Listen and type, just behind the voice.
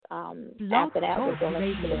Blog After that, we're Talk going to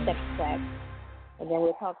listen to the Radio. second track, and then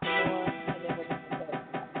we'll talk some more, and then we'll listen to the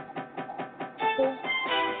cool.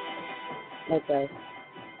 Okay.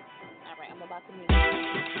 All right, I'm about to mute.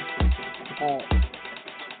 All right.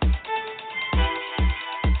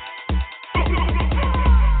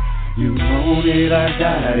 You want it, I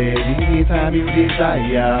got it, anytime you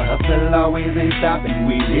desire. Hustle always ain't stopping,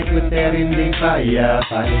 we live with that in the fire.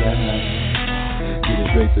 Get it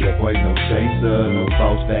straight to the point, no chaser, no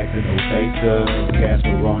false facts and no faker.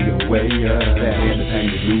 Casper on your way, that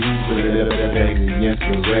entertainment news with a little bit of daily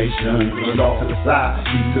inspiration. Put it off to the side,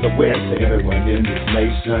 east to the west, to everyone in this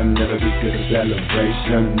nation. Every week is a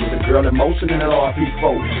celebration, with a girl in motion and an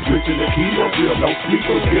RP4. Switching the keyboard, we have no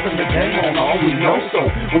sleepers, giving the game on all we know. So,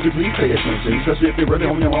 won't you please pay attention, especially if you're really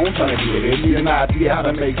on your own trying to get it. Need an idea how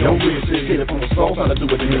to make your wishes, get it from the soul, how to do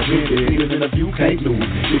it in the vivid. Need an interview, can't lose,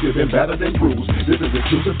 if you've been better than bruised. This is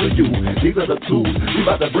exclusive for you. These are the tools. We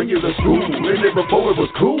about to bring you to school. When it before it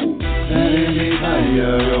was cool. That is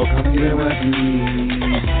desire, yo, come get what you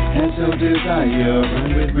need. That's your desire,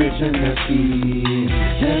 run with rich and the speed.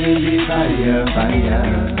 That is desire,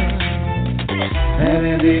 fire. That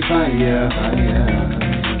is the fire, fire.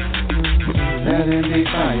 That is the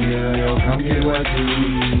fire, yo, come get what you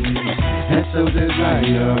need. That's your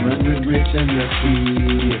desire, run with rich and the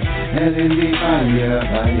speed. That is the fire,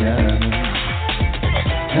 fire.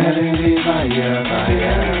 Having the fire,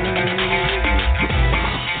 fire.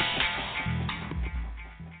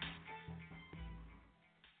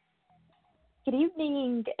 Good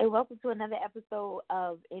evening, and welcome to another episode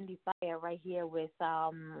of Indie Fire right here with,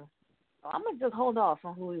 I'm going to just hold off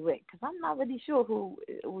on who we with, because I'm not really sure who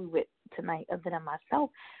we with tonight other than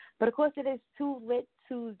myself. But, of course, it is Two Lit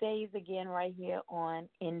Tuesdays again right here on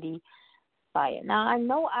Indie Fire. Now, I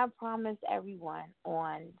know I promised everyone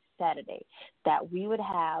on Saturday that we would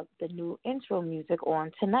have the new intro music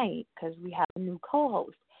on tonight because we have a new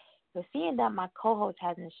co-host. But seeing that my co-host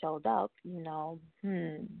hasn't showed up,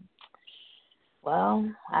 well,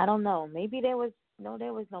 I don't know. Maybe there was no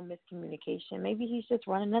miscommunication. Maybe he's just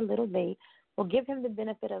running a little late. We'll give him the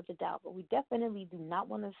benefit of the doubt, but we definitely do not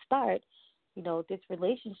want to start, this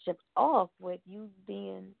relationship off with you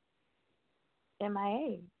being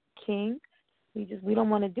MIA, King. We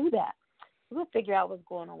don't want to do that. We'll figure out what's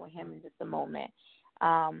going on with him in just a moment.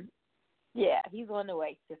 Yeah, he's on the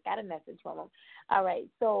way. Just got a message from him. All right,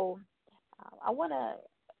 so I wanna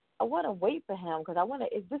wait for him because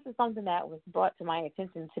this is something that was brought to my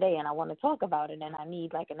attention today, and I want to talk about it. And I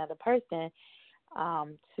need another person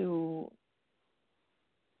to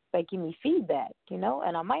give me feedback, And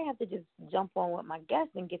I might have to just jump on with my guest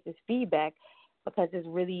and get this feedback because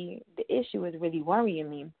the issue is really worrying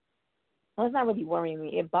me. Well, it's not really worrying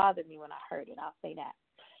me. It bothered me when I heard it. I'll say that.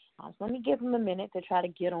 So let me give him a minute to try to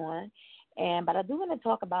get on. But I do want to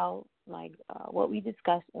talk about, what we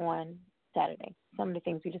discussed on Saturday, some of the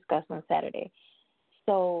things we discussed on Saturday.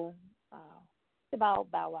 So it's about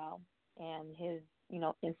Bow Wow and his,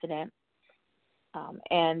 incident.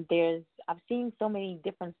 And I've seen so many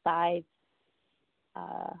different sides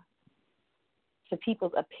to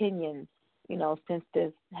people's opinions, since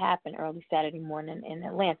this happened early Saturday morning in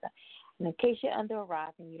Atlanta. And in case you're under a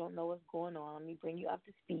rock and you don't know what's going on, let me bring you up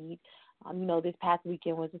to speed. This past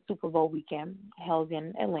weekend was a Super Bowl weekend held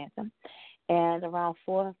in Atlanta. And around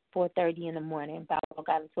 4:30 in the morning, Bow Wow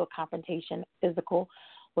got into a confrontation, physical,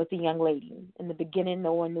 with a young lady. In the beginning,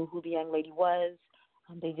 no one knew who the young lady was.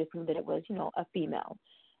 They just knew that it was, a female.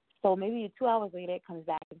 So maybe 2 hours later, it comes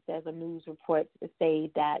back and says a news report to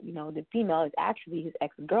say that, the female is actually his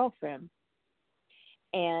ex-girlfriend.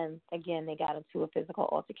 And, again, they got into a physical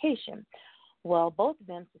altercation. Well, both of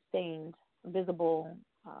them sustained visible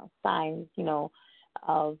signs,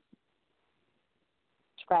 of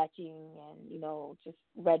scratching and, just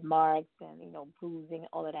red marks and, bruising,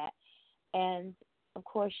 all of that. And, of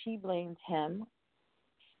course, she blamed him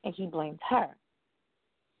and he blamed her.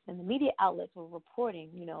 And the media outlets were reporting,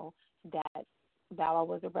 that Bow Wow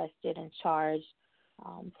was arrested and charged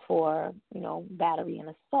for, battery and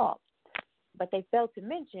assault. But they failed to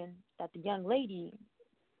mention that the young lady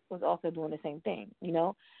was also doing the same thing,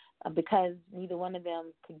 because neither one of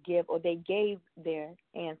them could give, or they gave their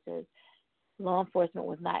answers. Law enforcement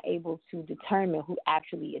was not able to determine who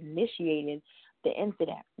actually initiated the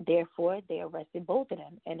incident. Therefore, they arrested both of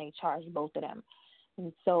them and they charged both of them.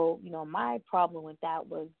 And so, my problem with that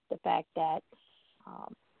was the fact that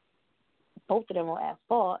both of them were at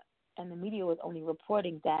fault, and the media was only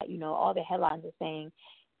reporting that, all the headlines are saying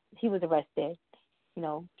he was arrested,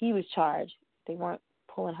 he was charged. They weren't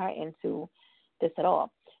pulling her into this at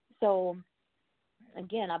all. So,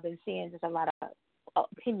 again, I've been seeing just a lot of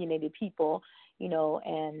opinionated people,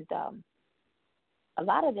 and a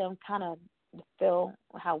lot of them kind of feel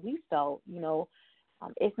how we felt,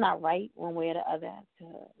 it's not right one way or the other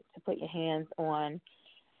to put your hands on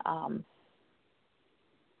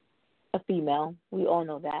a female. We all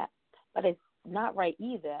know that. But it's not right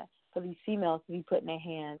either for these females to be putting their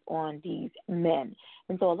hands on these men.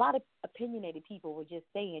 And so a lot of opinionated people were just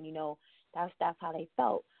saying, that's how they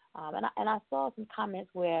felt. And I saw some comments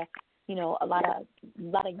where, a lot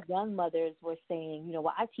of young mothers were saying,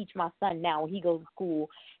 well, I teach my son now when he goes to school,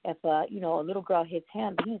 if a little girl hits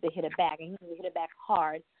him, he needs to hit her back, and he needs to hit her back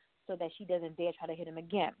hard so that she doesn't dare try to hit him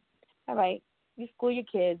again. All right, you school your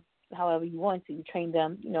kids however you want to, you train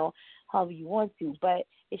them, however you want to, but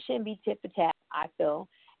it shouldn't be tit for tat, I feel.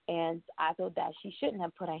 And I feel that she shouldn't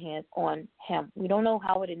have put her hands on him. We don't know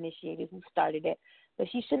how it initiated, who started it, but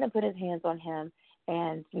she shouldn't have put his hands on him.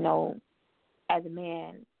 And, as a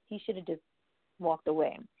man, he should have just walked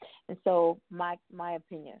away. And so my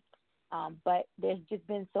opinion. But there's just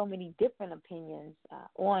been so many different opinions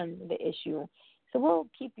on the issue. So we'll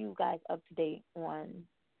keep you guys up to date on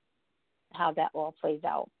how that all plays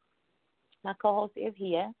out. My co-host is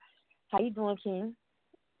here. How you doing, King?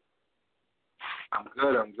 I'm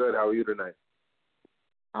good. How are you tonight?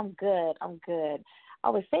 I'm good. I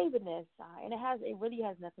was saving this, and it really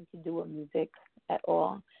has nothing to do with music at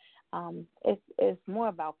all. It's more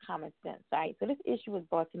about common sense, right? So this issue was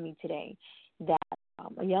brought to me today that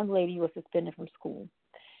a young lady was suspended from school.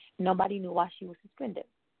 Nobody knew why she was suspended,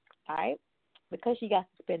 all right? Because she got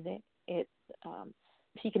suspended,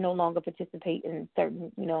 she can no longer participate in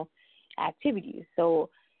certain, activities. So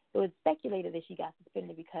it was speculated that she got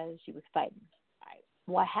suspended because she was fighting. All right.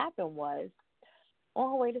 What happened was, on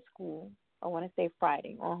her way to school, I want to say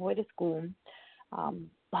Friday, on her way to school,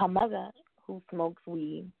 her mother, who smokes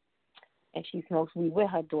weed, and she smokes weed with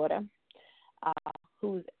her daughter,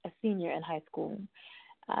 who's a senior in high school,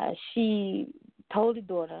 she told the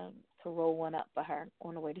daughter to roll one up for her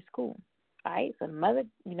on the way to school. All right? So the mother,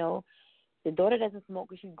 the daughter doesn't smoke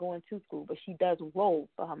because she's going to school, but she does roll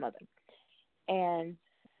for her mother. And,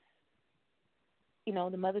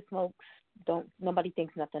 the mother smokes, nobody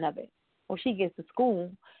thinks nothing of it. Well, she gets to school,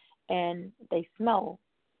 and they smell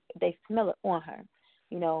it on her,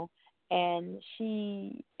 and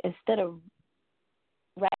she, instead of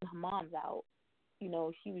ratting her moms out,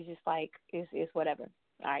 she was just like, it's whatever.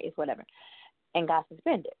 All right, it's whatever. And got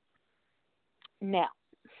suspended. Now,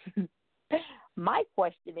 my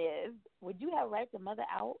question is, would you have ratted the mother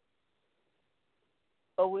out?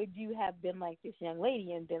 Or would you have been like this young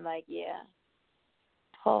lady and been like, yeah,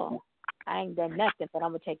 I ain't done nothing, but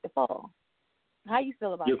I'm going to take the fall? How you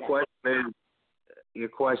feel about that? Your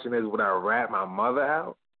question is, would I rat my mother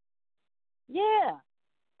out? Yeah,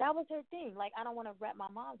 that was her thing. Like, I don't want to rat my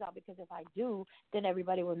mom's out because if I do, then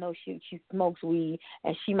everybody will know she smokes weed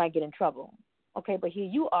and she might get in trouble. Okay, but here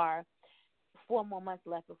you are, 4 more months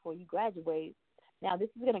left before you graduate. Now, this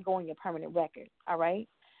is going to go on your permanent record, all right?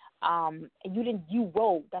 And you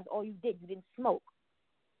rolled. That's all you did. You didn't smoke.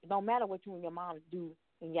 It don't matter what you and your moms do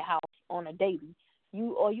in your house on a daily.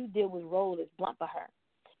 All you did was roll this blunt for her.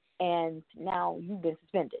 And now you've been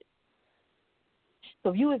suspended.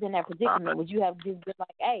 So if you was in that predicament, would you have just been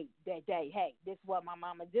like, hey, hey, this is what my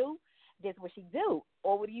mama do, this is what she do?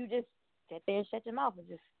 Or would you just sit there and shut your mouth and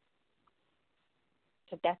just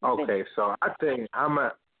took that suspension? Okay, so I think I'm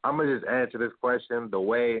gonna just answer this question the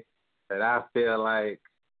way that I feel like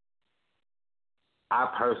I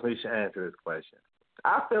personally should answer this question.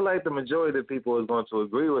 I feel like the majority of people is going to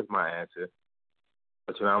agree with my answer,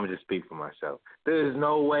 but I'm going to just speak for myself. There's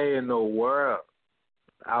no way in the world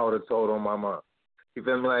I would have told on my mom. You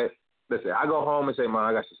feel me? Like, listen, I go home and say, Mom,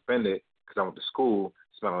 I got suspended because I went to school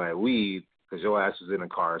smelling like weed because your ass was in the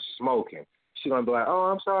car smoking. She going to be like, oh,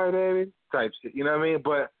 I'm sorry, baby, type shit. You know what I mean?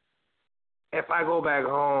 But if I go back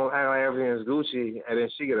home, act like everything is Gucci, and then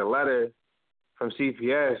she get a letter from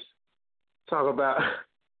CPS, talk about,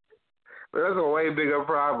 but that's a way bigger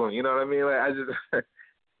problem. You know what I mean? Like,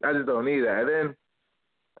 I just don't need that. And then,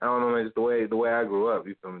 I don't know, man, just the way I grew up,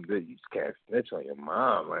 you feel me? You just can't snitch on your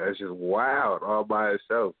mom. Like, that's just wild all by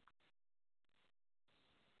itself.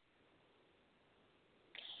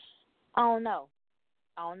 I don't know.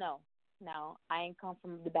 Now, I ain't come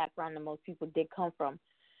from the background that most people did come from.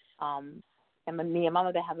 And me and my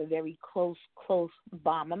mother have a very close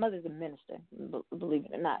bond. My mother's a minister, believe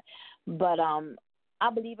it or not. But I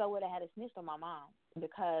believe I would have had a snitch on my mom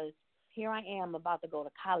because here I am about to go to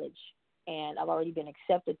college, and I've already been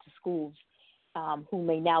accepted to schools who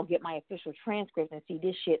may now get my official transcript and see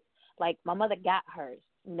this shit. Like, my mother got hers,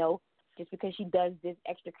 just because she does this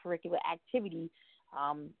extracurricular activity,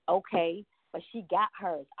 okay, but she got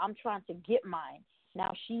hers. I'm trying to get mine.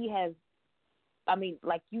 Now she has, I mean,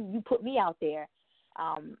 like you put me out there,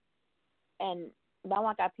 and now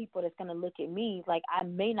I got people that's going to look at me like I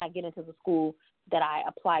may not get into the school that I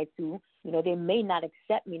applied to. You know, they may not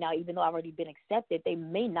accept me now, even though I've already been accepted. They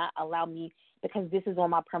may not allow me because this is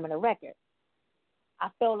on my permanent record. I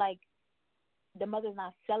feel like the mother's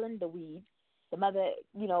not selling the weed. The mother,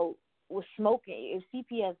 you know, was smoking. If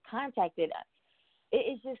CPS contacted us,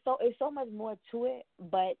 it's just it's so much more to it.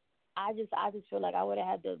 But I just feel like I would have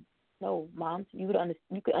had to. No, Mom, you could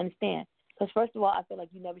understand. Because first of all, I feel like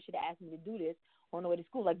you never should have asked me to do this on the way to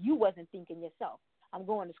school. Like you wasn't thinking yourself. I'm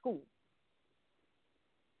going to school.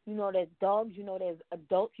 You know, there's dogs. You know, there's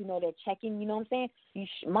adults. You know, they're checking. You know what I'm saying?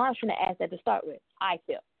 Mom shouldn't have asked that to start with. I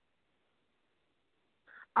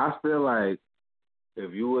feel like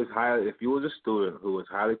if you was a student who was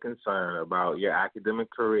highly concerned about your academic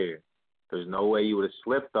career, there's no way you would have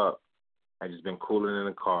slipped up and just been cooling in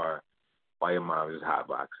the car while your mom was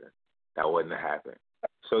hotboxing. That wouldn't have happened.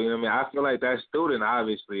 So, you know what I mean? I feel like that student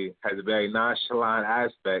obviously has a very nonchalant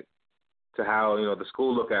aspect to how, you know, the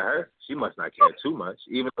school look at her. She must not care too much.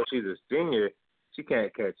 Even though she's a senior, she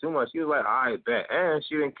can't care too much. She was like, all right, bet. And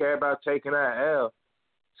she didn't care about taking that L.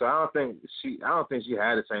 So I don't think she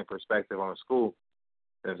had the same perspective on school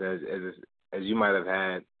as you might have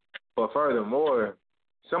had. But furthermore,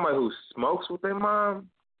 somebody who smokes with their mom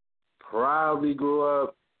probably grew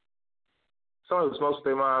up. Someone who smokes with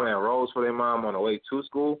their mom and rolls for their mom on the way to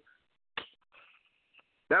school.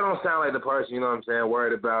 That don't sound like the person, you know what I'm saying,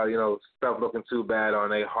 worried about, you know, stuff looking too bad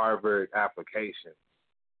on a Harvard application.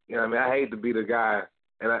 You know what I mean? I hate to be the guy,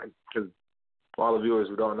 and because for all the viewers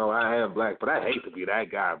who don't know, I am black, but I hate to be that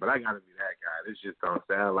guy, but I got to be that guy. This just don't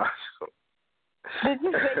sound like Did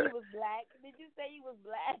you say he was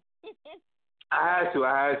black? I had to.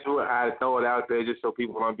 I had to throw it out there just so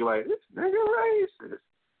people don't be like, this nigga racist.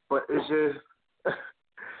 But it's just,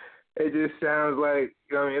 it just sounds like,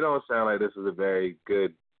 you know what I mean? It don't sound like this was a very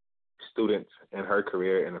good student in her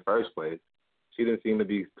career in the first place. She didn't seem to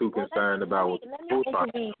be too concerned about what school taught.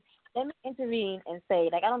 Let me intervene and say,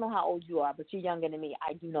 like, I don't know how old you are, but you're younger than me.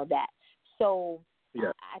 I do know that. So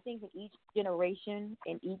yeah. I think in each generation,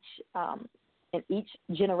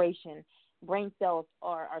 brain cells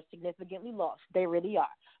are significantly lost. They really are.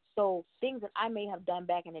 So things that I may have done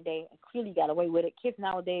back in the day and clearly got away with it. Kids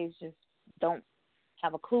nowadays just don't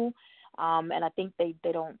have a clue, and I think they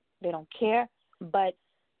don't care. But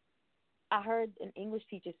I heard an English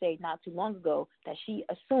teacher say not too long ago that she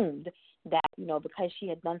assumed that, you know, because she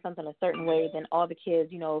had done something a certain way, then all the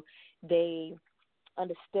kids, you know, they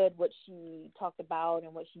understood what she talked about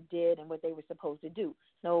and what she did and what they were supposed to do.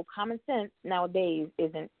 No, common sense nowadays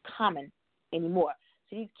isn't common anymore.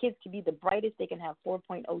 So these kids can be the brightest. They can have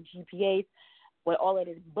 4.0 GPAs with all of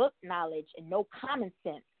this book knowledge and no common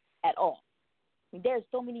sense at all. I mean, there's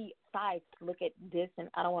so many sides to look at this, and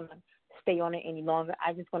I don't want to stay on it any longer.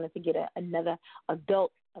 I just wanted to get another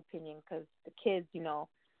adult opinion because the kids, you know,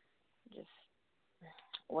 just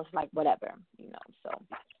was like whatever, you know. So,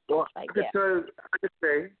 well, like, I could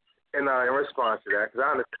say, in response to that, because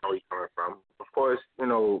I understand where you're coming from. Of course, you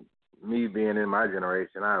know, me being in my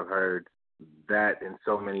generation, I've heard that in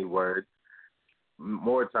so many words,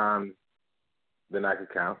 more times than I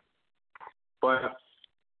could count. But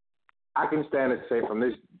I can stand and say from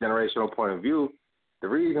this generational point of view, the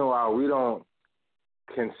reason why we don't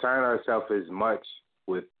concern ourselves as much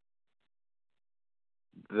with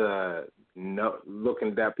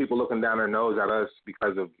people looking down their nose at us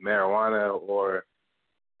because of marijuana, or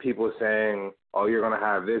people saying, oh, you're going to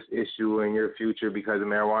have this issue in your future because of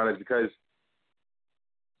marijuana, is because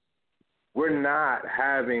we're not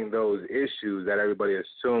having those issues that everybody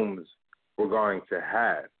assumes we're going to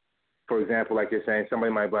have. For example, like you're saying,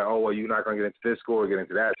 somebody might be like, oh, well, you're not going to get into this school or get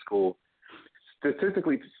into that school.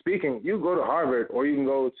 Statistically speaking, you go to Harvard or you can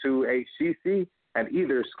go to HCC, and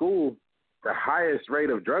either school, the highest rate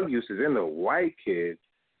of drug use is in the white kids,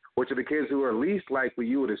 which are the kids who are least likely,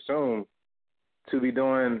 you would assume, to be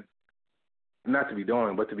doing, not to be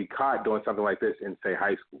doing, but to be caught doing something like this in, say,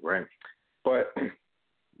 high school, right? But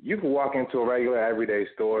you can walk into a regular everyday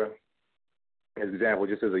store, as an example,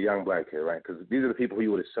 just as a young black kid, right? Because these are the people who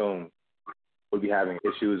you would assume would be having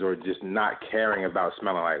issues or just not caring about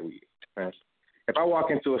smelling like weed, right? If I walk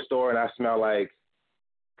into a store and I smell like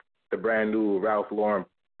the brand new Ralph Lauren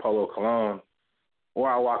Polo cologne, or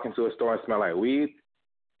I walk into a store and smell like weed,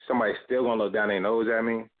 somebody's still going to look down their nose at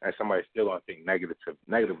me, and somebody's still going to think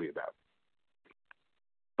negatively about it.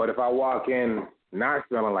 But if I walk in not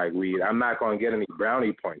smelling like weed, I'm not going to get any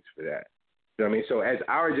brownie points for that. You know what I mean? So as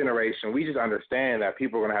our generation, we just understand that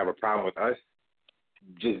people are going to have a problem with us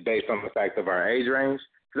just based on the fact of our age range.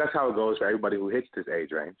 Because that's how it goes for everybody who hits this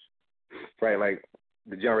age range, right? Like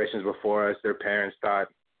the generations before us, their parents thought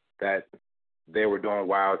that they were doing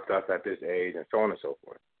wild stuff at this age and so on and so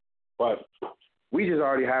forth. But we just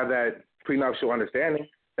already have that prenuptial understanding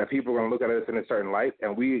that people are going to look at us in a certain light,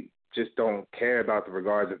 and we just don't care about the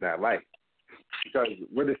regards of that light. Because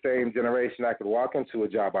we're the same generation that could walk into a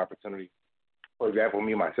job opportunity. For example,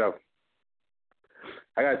 me, myself.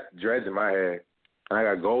 I got dreads in my head, and I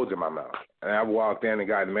got golds in my mouth. And I've walked in and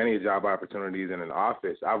gotten many job opportunities in an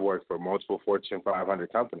office. I've worked for multiple Fortune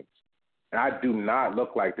 500 companies. And I do not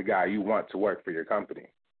look like the guy you want to work for your company.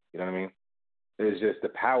 You know what I mean? It's just the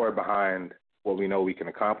power behind what we know we can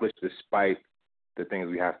accomplish despite the things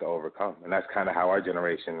we have to overcome. And that's kind of how our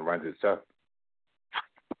generation runs itself.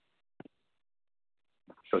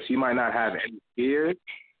 So she might not have any fears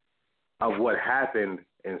of what happened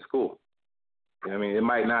in school. You know what I mean?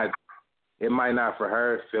 It might not for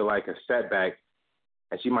her feel like a setback,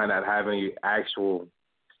 and she might not have any actual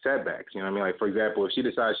setbacks. You know what I mean? Like, for example, if she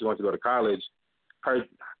decides she wants to go to college, her,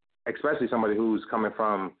 especially somebody who's coming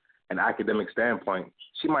from an academic standpoint,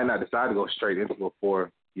 she might not decide to go straight into a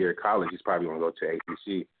 4-year college. She's probably going to go to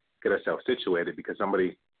ACC, get herself situated, because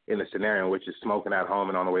somebody in the scenario in which is smoking at home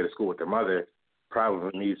and on the way to school with their mother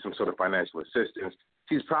probably needs some sort of financial assistance.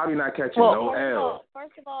 She's probably not catching no L.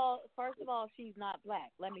 First of all, she's not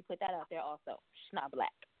black. Let me put that out there also. She's not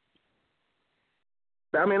black.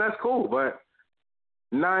 I mean, that's cool, but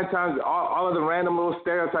 9 times, all of the random little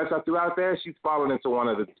stereotypes I threw out there, she's fallen into one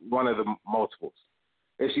of the multiples.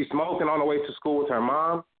 If she's smoking on the way to school with her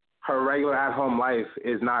mom, her regular at-home life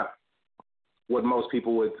is not what most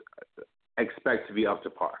people would expect to be up to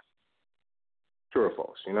par. True or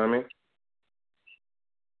false? You know what I mean?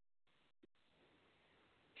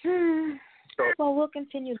 Well, we'll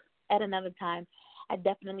continue at another time. I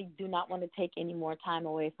definitely do not want to take any more time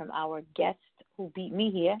away from our guest who beat me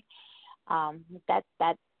here.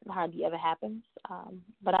 That hardly ever happens.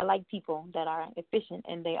 But I like people that are efficient,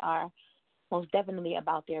 and they are most definitely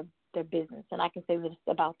about their business. And I can say this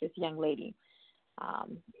about this young lady.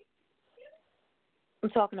 I'm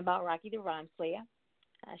talking about Rocky the Rhyme Slayer.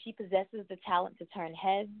 She possesses the talent to turn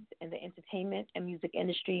heads in the entertainment and music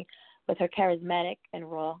industry with her charismatic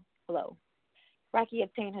and raw flow. Rocky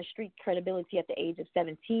obtained her street credibility at the age of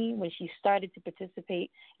 17 when she started to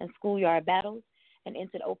participate in schoolyard battles and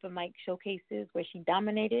entered open mic showcases where she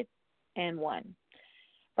dominated and won.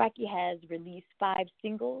 Rocky has released 5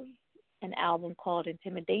 singles, an album called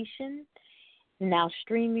Intimidation, now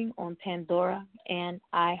streaming on Pandora and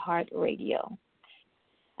iHeartRadio.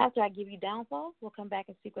 After I give you downfalls, we'll come back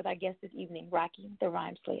and speak with our guest this evening, Rocky the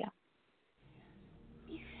Rhyme Slayer.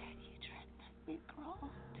 You said you tried to let me grow to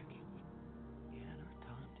get you. We had our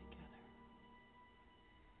time together.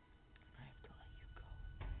 I have to let you go.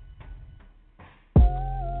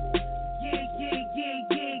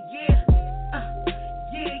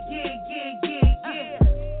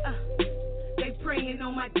 They praying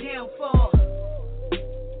on my downfall.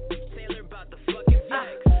 Taylor about the fucking flex.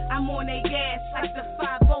 I'm on their ass like the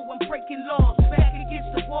 5-0. I'm breaking laws, back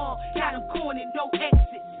against the wall. Got them cornered, no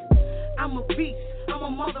exits. I'm a beast, I'm a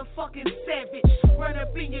motherfucking savage. Run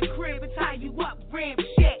up in your crib and tie you up,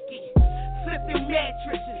 ramshack it. Flip them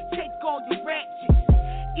mattresses, take all your ratchets.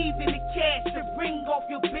 Even the cash to ring off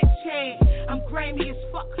your bitch hand. I'm grimy as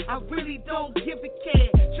fuck, I really don't give a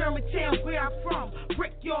care. Germantown, where I'm from,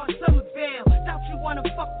 Brickyard, Somerville. Doubt you wanna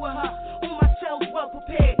fuck with her, all my cells well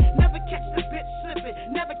prepared. Never catch the bitch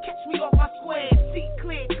slipping, never catch me off my square. See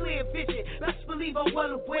clear vision, best believe I'm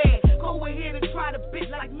well aware. Go ahead and try to bitch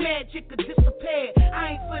like magic or disappear.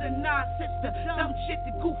 I ain't for the nonsense, the dumb shit,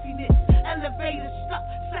 the goofiness. Elevator stuck,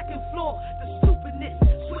 2nd floor, the stupidness.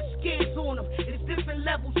 Switch gears on them, it's different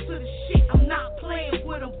levels to the shit. I'm not playing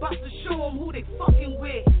with them, about to show them who they fucking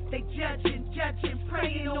with. They judging,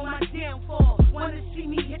 praying on my downfall. Wanna see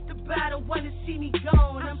me hit the battle, wanna see me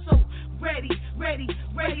gone. I'm so ready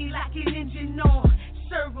like an engine on.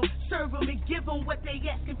 Serve them and give them what they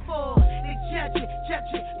asking for. They judging,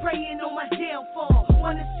 praying on my downfall.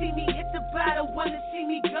 Wanna see me hit the battle, wanna see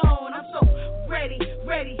me gone. I'm so ready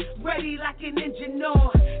like an engine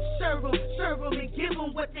on. Serve them and give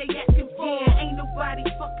them what they asking for. Yeah, ain't nobody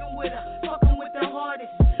fucking with her, fucking with the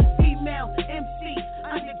hardest. Female MCs,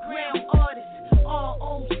 underground artists.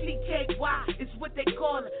 R-O-C-K-Y is what they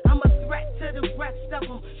call it. I'm a threat to the rest of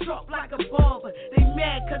them, sharp like a barber. They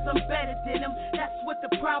mad cause I'm better than them, that's what the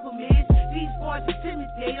problem is. These boys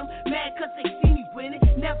intimidate them, mad cause they see me winning.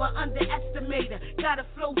 Never underestimate her, got a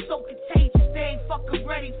flow so contagious, they ain't fucking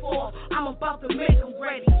ready for her. I'm about to make them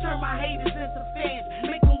ready, turn my haters into fans,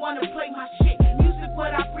 make them wanna play my shit. Music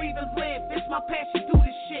what I breathe and live, it's my passion, do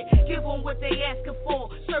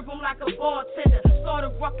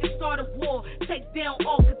and start a war. Take down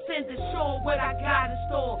all contenders, show 'em what I got in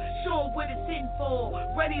store. Show 'em what it's in for.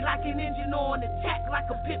 Ready like an engine on, attack like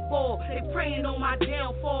a pit bull. They praying on my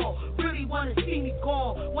downfall. Really wanna see me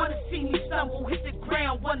gone, wanna see me stumble, hit the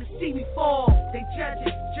ground, wanna see me fall. They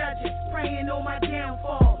judges, praying on my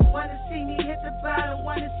downfall. Wanna see me hit the bottom,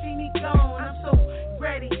 wanna see me gone. I'm so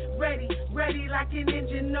ready like an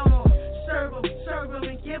engine on. Serve 'em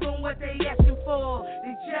and give 'em what they asking for.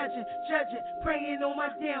 They judging, praying on my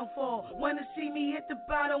downfall. Wanna see me hit the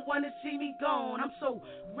bottom, wanna see me gone. I'm so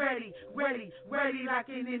ready like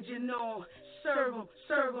an engine on.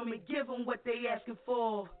 Serve 'em and give 'em what they asking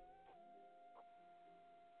for.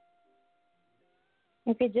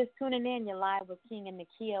 If you're just tuning in, you're live with King and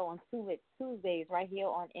Nakia on Tuesdays right here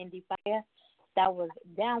on Indie Fire. That was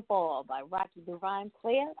Downfall by Rocky the Rhyme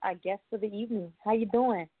Player, our guest for the evening. How you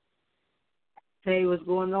doing? Hey, what's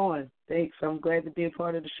going on? Thanks. I'm glad to be a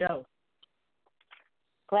part of the show.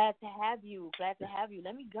 Glad to have you.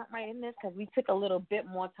 Let me jump right in this because we took a little bit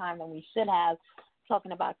more time than we should have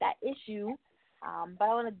talking about that issue. But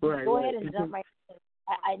I want to go ahead and jump right in.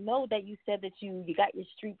 I know that you said that you got your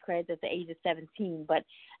street creds at the age of 17, but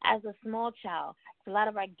as a small child, a lot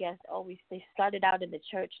of our guests they started out in the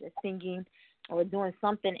church, they're singing or doing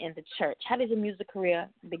something in the church. How did your music career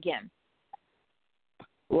begin?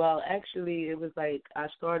 Well, actually, it was like I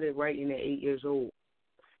started writing at 8 years old.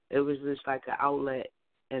 It was just like an outlet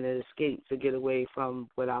and an escape to get away from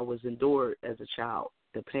what I was endured as a child,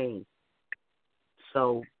 the pain.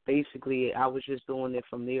 So basically, I was just doing it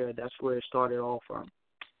from there. That's where it started all from.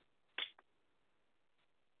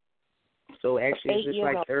 So actually, it's just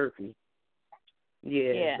like therapy.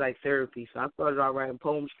 Yeah, it's like therapy. So I started out writing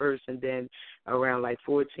poems first, and then around like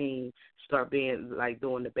 14, start being like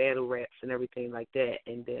doing the battle raps and everything like that.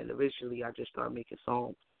 And then eventually, I just started making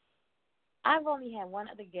songs. I've only had one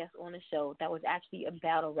other guest on the show that was actually a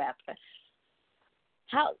battle rapper.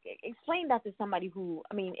 Explain that to somebody who,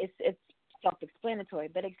 I mean, it's self-explanatory,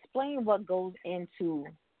 but explain what goes into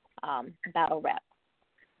battle rap.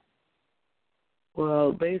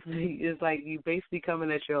 Well, basically, it's like you basically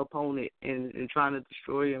coming at your opponent and trying to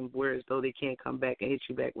destroy them, whereas though they can't come back and hit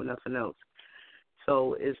you back with nothing else.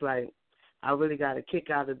 So it's like I really got a kick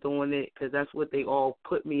out of doing it because that's what they all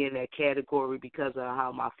put me in that category because of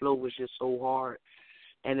how my flow was just so hard.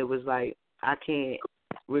 And it was like I can't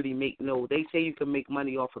really they say you can make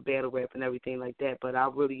money off of battle rap and everything like that, but I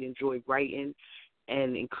really enjoy writing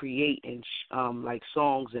and creating like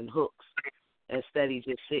songs and hooks instead of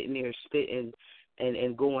just sitting there spitting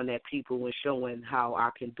and going at people and showing how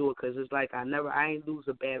I can do it, because it's like I ain't lose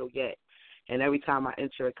a battle yet. And every time I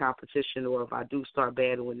enter a competition or if I do start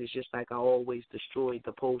battling, it's just like I always destroy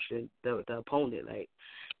the opponent. Like,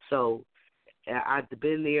 so I've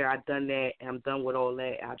been there, I've done that, and I'm done with all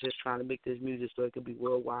that. I'm just trying to make this music so it could be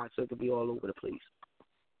worldwide, so it could be all over the place.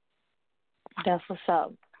 That's what's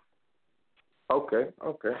up. Okay.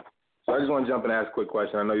 So I just want to jump and ask a quick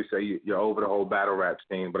question. I know you say you're over the whole battle rap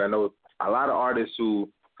scene, but I know a lot of artists who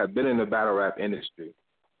have been in the battle rap industry,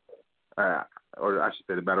 or I should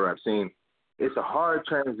say the battle rap scene, it's a hard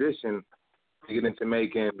transition to get into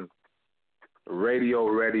making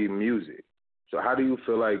radio-ready music. So how do you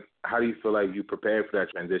feel like you prepared for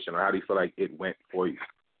that transition, or how do you feel like it went for you?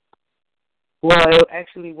 Well, it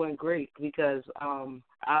actually went great because I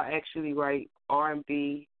actually write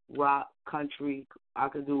R&B, rock, country. I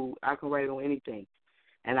can write on anything,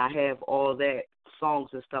 and I have all that songs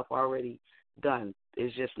and stuff already done.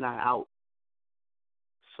 It's just not out.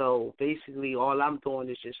 So basically, all I'm doing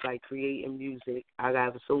is just like creating music. I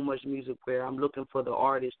have so much music where I'm looking for the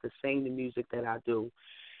artist to sing the music that I do,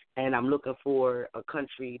 and I'm looking for a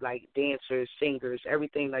country like dancers, singers,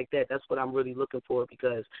 everything like that. That's what I'm really looking for,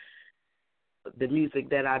 because the music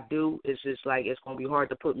that I do is just like it's gonna be hard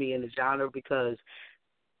to put me in the genre because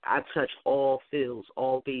I touch all fields,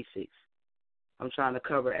 all basics. I'm trying to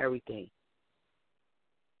cover everything.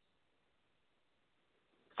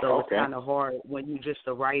 So It's kind of hard when you're just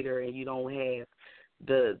a writer and you don't have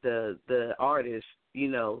the artist,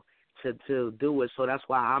 to do it. So that's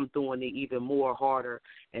why I'm doing it even more harder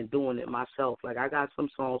and doing it myself. Like I got some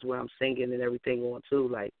songs where I'm singing and everything on too.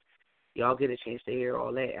 Like y'all get a chance to hear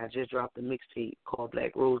all that. I just dropped a mixtape called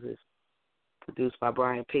Black Roses, produced by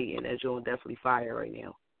Brian Payton. That's on definitely fire right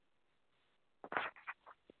now.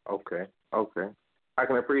 Okay. I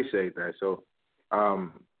can appreciate that. So,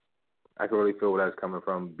 I can really feel where that's coming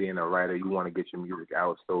from. Being a writer, you want to get your music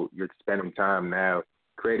out, so you're spending time now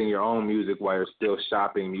creating your own music while you're still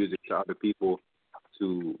shopping music to other people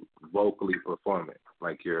to vocally perform it,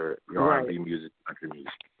 like your R&B music, country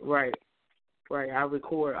music. Right. I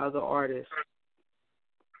record other artists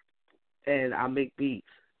and I make beats.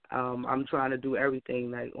 I'm trying to do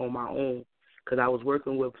everything like on my own because I was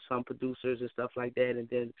working with some producers and stuff like that, and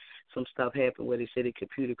then some stuff happened where they said the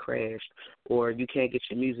computer crashed or you can't get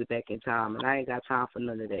your music back in time, and I ain't got time for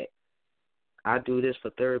none of that. I do this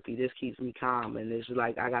for therapy. This keeps me calm, and it's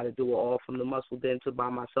like I got to do it all from the muscle then to by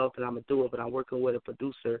myself, and I'm going to do it, but I'm working with a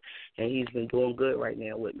producer, and he's been doing good right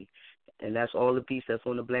now with me, and that's all the beats that's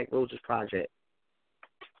on the Black Roses project.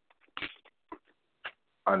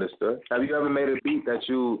 Understood. Have you ever made a beat that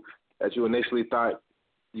you initially thought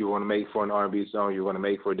you want to make for an R&B song, you want to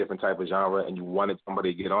make for a different type of genre, and you wanted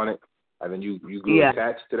somebody to get on it, and then you grew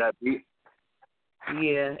attached to that beat?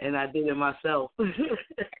 Yeah, and I did it myself.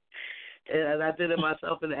 And I did it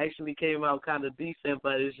myself, and it actually came out kind of decent,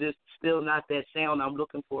 but it's just still not that sound I'm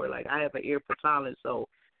looking for. Like, I have an ear for talent, so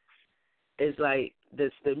it's like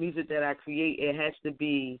the music that I create, it has to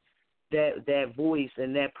be that voice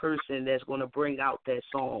and that person that's going to bring out that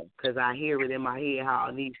song because I hear it in my head how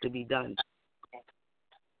it needs to be done.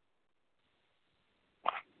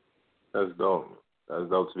 That's dope. That's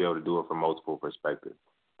dope to be able to do it from multiple perspectives.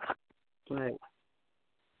 Right.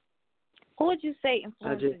 Who would you say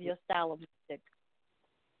influences your style of music?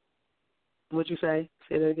 What'd you say?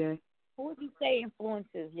 Say that again. Who would you say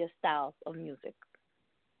influences your styles of music?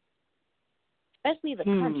 Especially the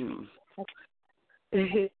country.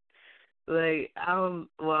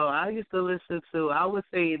 I used to listen to, I would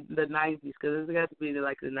say the 90s, because it's got to be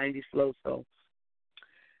like the 90s slow song.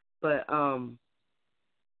 But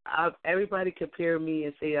everybody compare me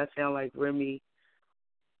and say I sound like Remy.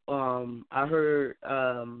 I heard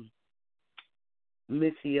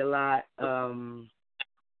Missy a lot,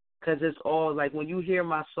 because it's all like when you hear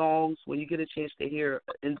my songs, when you get a chance to hear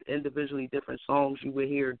individually different songs, you will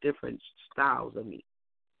hear different styles of me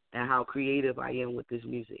and how creative I am with this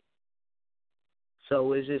music.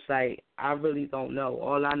 So it's just like I really don't know.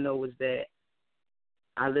 All I know is that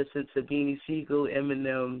I listen to Beanie Siegel,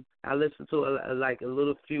 Eminem. I listened to a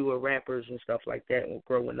little fewer rappers and stuff like that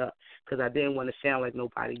growing up because I didn't want to sound like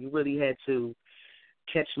nobody. You really had to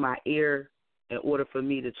catch my ear in order for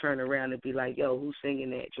me to turn around and be like, yo, who's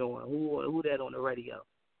singing that, Joan? Who that on the radio?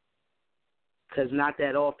 Because not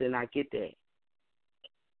that often I get that.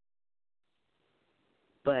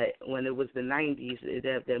 But when it was the 90s,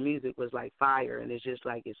 that music was like fire, and it's just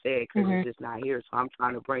like it's sad because it's just not here. So I'm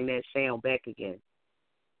trying to bring that sound back again,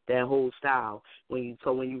 that whole style. When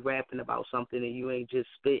you rapping about something and you ain't just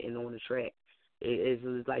spitting on the track.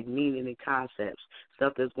 It's like meaning and concepts,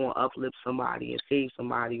 stuff that's going to uplift somebody and save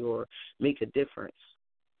somebody or make a difference.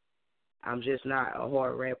 I'm just not a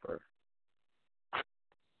hard rapper.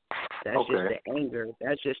 That's just the anger.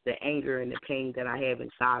 That's just the anger and the pain that I have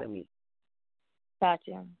inside of me.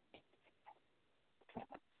 Gotcha.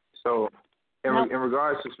 So, in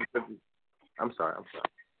regards to specific, I'm sorry.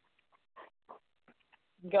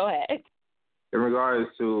 Go ahead. In regards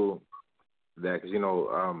to that,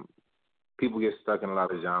 because people get stuck in a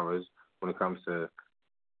lot of genres when it comes to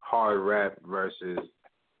hard rap versus,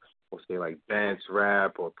 we'll say, like dance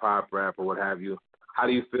rap or pop rap or what have you. How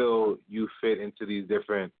do you feel you fit into these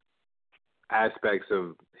different aspects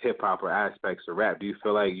of hip-hop or aspects of rap? Do you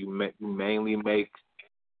feel like you mainly make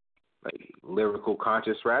like lyrical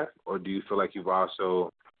conscious rap, or do you feel like you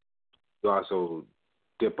also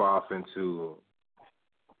dip off into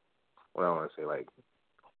what I want to say, like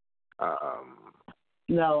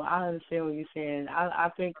No, I understand what you're saying. I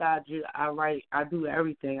think I do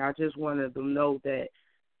everything. I just wanted them to know that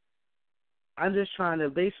I'm just trying to,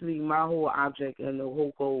 basically my whole object and the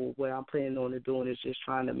whole goal, what I'm planning on doing is just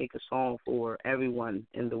trying to make a song for everyone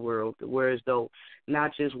in the world, whereas though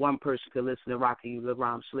not just one person could listen to Rocky the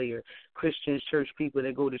Rhyme Slayer. Christians, church people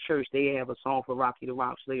that go to church, they have a song for Rocky the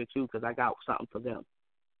Rhyme Slayer too because I got something for them.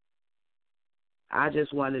 I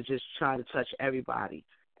just want to just try to touch everybody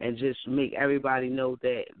and just make everybody know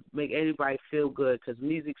that, make everybody feel good because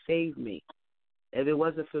music saved me. If it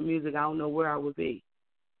wasn't for music, I don't know where I would be.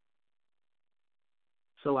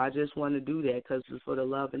 So I just want to do that because it's for the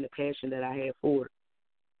love and the passion that I have for it.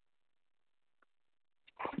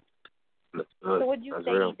 So would you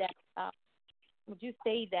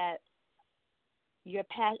say that your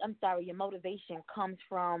motivation comes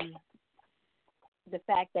from the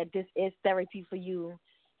fact that this is therapy for you,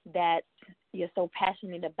 that you're so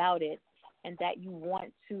passionate about it, and that you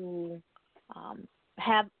want to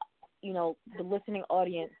have, the listening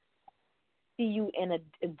audience see you in a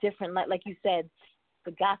different light, like you said,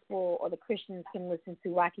 the gospel or the Christians can listen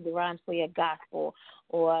to Rocky the Rhyme Slayer gospel,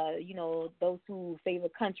 or, those who favor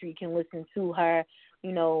country can listen to her,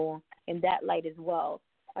 in that light as well.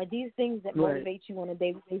 Are these things that motivate you on a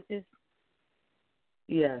daily basis?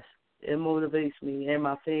 Yes, it motivates me, and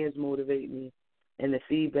my fans motivate me. and the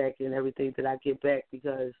feedback and everything that I get back,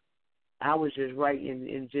 because I was just writing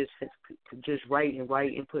and just writing,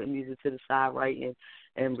 putting music to the side, writing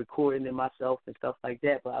and recording it myself and stuff like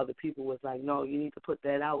that. But other people was like, no, you need to put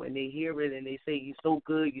that out, and they hear it and they say, you're so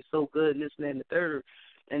good, and this and that and the third.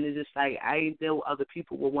 And it's just like, I didn't know other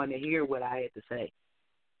people would want to hear what I had to say.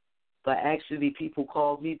 But actually, people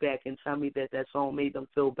called me back and tell me that that song made them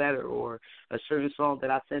feel better, or a certain song that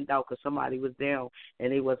I sent out because somebody was down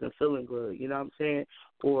and they wasn't feeling good. You know what I'm saying?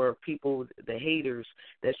 Or people, the haters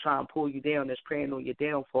that's trying to pull you down, that's preying on your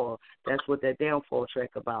downfall. That's what that downfall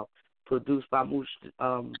track about, produced by Moose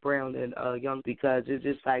Brown and Young. Because it's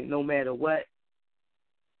just like, no matter what,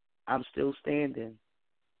 I'm still standing.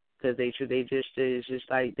 Because it's just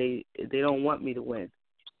like they don't want me to win.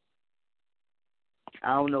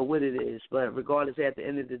 I don't know what it is, but regardless, at the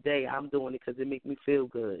end of the day, I'm doing it because it makes me feel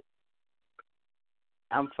good.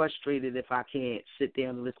 I'm frustrated if I can't sit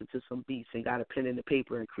down and listen to some beats and got a pen and a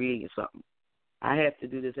paper and creating something. I have to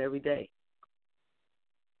do this every day.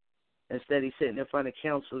 Instead of sitting in front of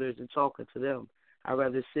counselors and talking to them, I'd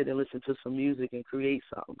rather sit and listen to some music and create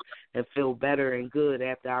something and feel better and good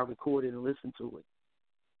after I record it and listen to it.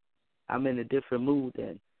 I'm in a different mood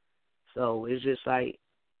then. So it's just like,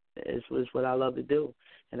 it's what I love to do,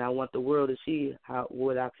 and I want the world to see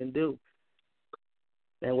what I can do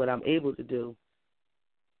and what I'm able to do.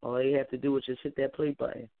 All they have to do is just hit that play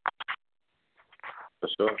button. For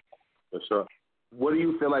sure. What do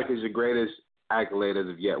you feel like is your greatest accolade as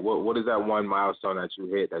of yet? What is that one milestone that you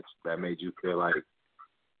hit that made you feel like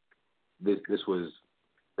this was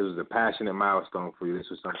a passionate milestone for you? This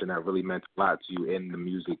was something that really meant a lot to you in the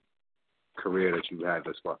music career that you've had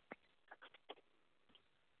thus far.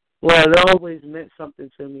 Well, it always meant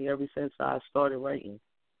something to me ever since I started writing.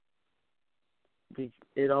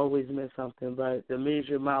 It always meant something, but the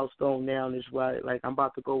major milestone now is like I'm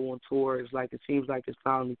about to go on tour. It's like it seems like it's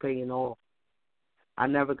finally paying off. I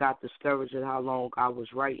never got discouraged at how long I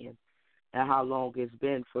was writing and how long it's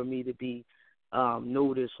been for me to be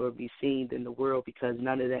noticed or be seen in the world, because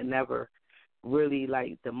none of that never really,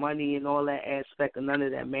 like the money and all that aspect, and none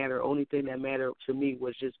of that mattered. Only thing that mattered to me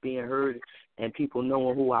was just being heard and people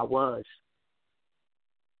knowing who I was,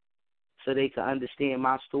 so they could understand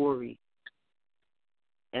my story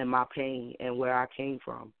and my pain and where I came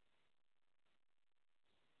from.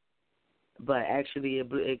 But actually,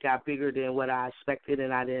 it got bigger than what I expected,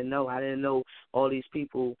 and I didn't know. I didn't know all these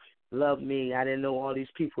people loved me. I didn't know all these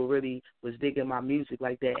people really was digging my music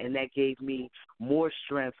like that, and that gave me more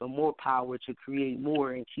strength and more power to create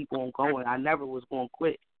more and keep on going. I never was going to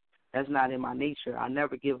quit. That's not in my nature. I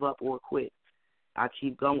never give up or quit. I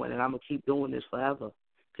keep going, and I'm going to keep doing this forever,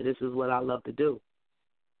 because this is what I love to do.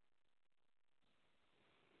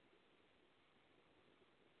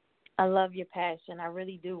 I love your passion. I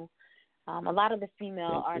really do. A lot of the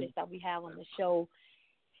female artists that we have on the show,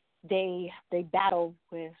 they battle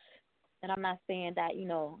with, and I'm not saying that,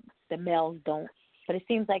 the males don't, but it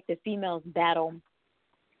seems like the females battle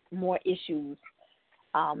more issues,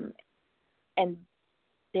 and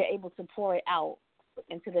they're able to pour it out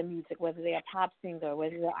into the music, whether they're a pop singer,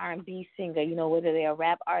 whether they're R&B singer, whether they're a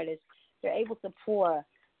rap artist. They're able to pour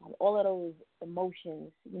all of those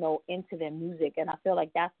emotions, into their music, and I feel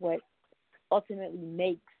like that's what ultimately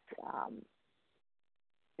makes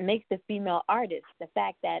the female artist, the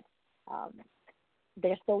fact that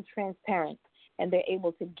they're so transparent and they're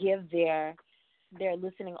able to give their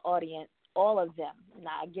listening audience, all of them.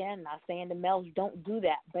 Now, again, not saying the males don't do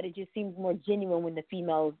that, but it just seems more genuine when the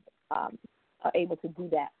females are able to do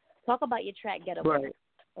that. Talk about your track Getaway. Right.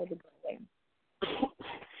 Or the Getaway.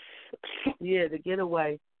 Yeah, the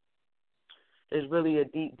Getaway is really a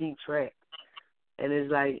deep, deep track. And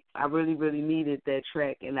it's like I really, really needed that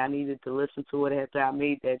track, and I needed to listen to it after I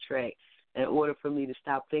made that track in order for me to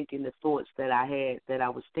stop thinking the thoughts that I had, that I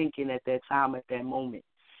was thinking at that time, at that moment,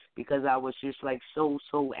 because I was just like so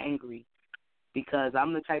angry, because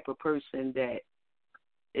I'm the type of person that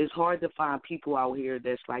it's hard to find people out here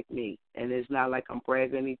that's like me, and it's not like I'm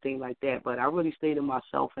bragging or anything like that, but I really stay to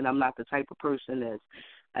myself, and I'm not the type of person that's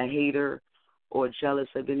a hater or jealous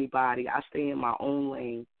of anybody. I stay in my own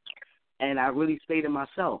lane. And I really stay to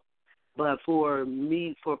myself. But for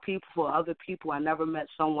me, for other people, I never met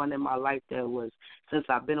someone in my life that was, since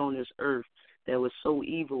I've been on this earth, that was so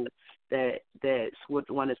evil that would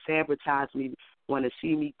want to sabotage me, want to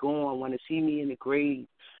see me gone, want to see me in the grave.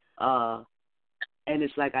 And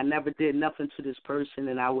it's like I never did nothing to this person,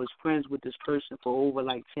 and I was friends with this person for over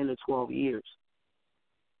like 10 or 12 years.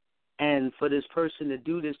 And for this person to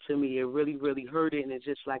do this to me, it really, really hurt it, and it's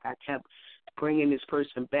just like I kept bringing this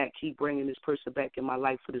person back, keep bringing this person back in my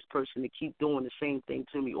life for this person to keep doing the same thing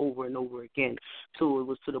to me over and over again. So it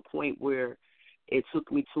was to the point where it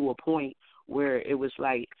took me to a point where it was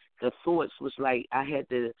like the thoughts was like I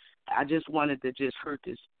just wanted to just hurt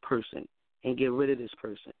this person and get rid of this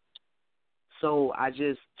person. So I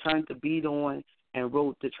just turned the beat on and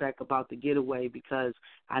wrote the track about the getaway because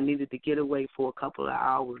I needed to get away for a couple of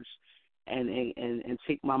hours and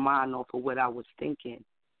take my mind off of what I was thinking.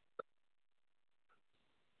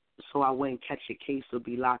 So I wouldn't catch a case or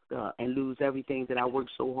be locked up and lose everything that I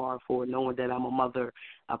worked so hard for, knowing that I'm a mother,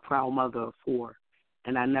 a proud mother of 4.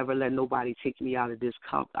 And I never let nobody take me out of this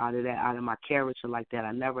out of my character like that.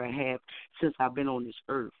 I never have since I've been on this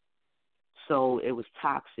earth. So it was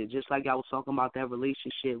toxic, just like I was talking about that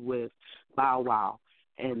relationship with Bow Wow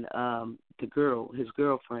and the girl, his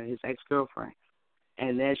girlfriend, his ex-girlfriend.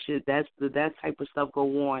 And that type of stuff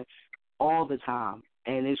go on all the time.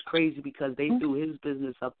 And it's crazy because they threw his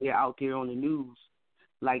business out there on the news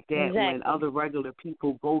like that. Exactly. When other regular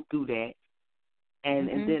people go through that. And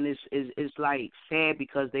then it's like sad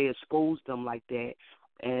because they exposed them like that,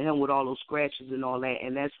 and him with all those scratches and all that,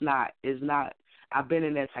 and it's not. I've been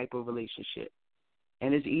in that type of relationship,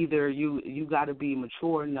 and it's either you got to be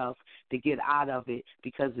mature enough to get out of it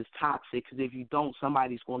because it's toxic. Because if you don't,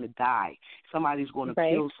 somebody's going to die. Somebody's going to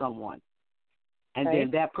kill someone, and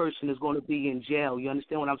then that person is going to be in jail. You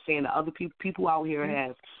understand what I'm saying? The other people out here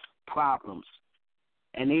have problems.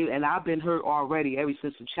 And I've been hurt already ever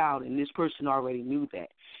since a child, and this person already knew that.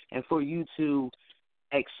 And for you to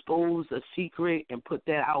expose a secret and put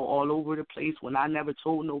that out all over the place when I never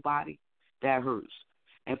told nobody, that hurts.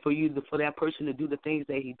 And for that person to do the things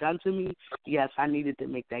that he done to me, yes, I needed to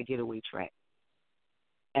make that getaway track.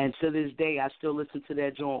 And to this day, I still listen to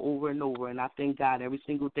that joint over and over, and I thank God every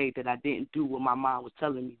single day that I didn't do what my mom was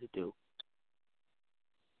telling me to do.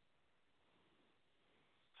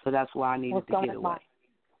 So that's why I needed to get away.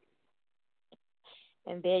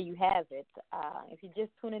 And there you have it. If you're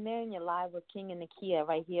just tuning in, you're live with King and Nakia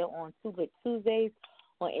right here on Tuesdays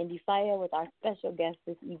on Indie Fire with our special guest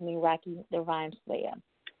this evening, Rocky the Rhyme Slayer.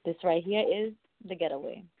 This right here is The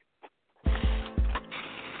Getaway.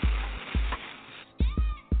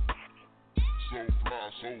 So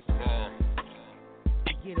fly.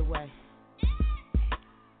 The Getaway.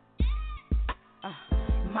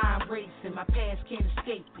 Mind racing, my past can't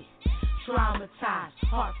escape it. Traumatized,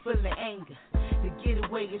 heart full of anger. The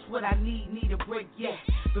getaway is what I need a break, yeah.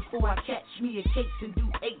 Before I catch me a case and do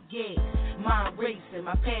 8 years. Mind racing,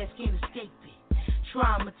 my past can't escape it.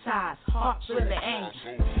 Traumatized, heart full of anger.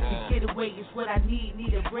 The getaway is what I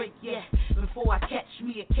need a break, yeah. Before I catch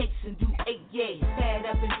me a case and do 8 years. Fed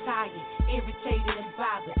up and tired, irritated and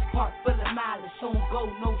bothered. Heart full of malice, on go,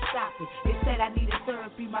 no stopping. They said I needed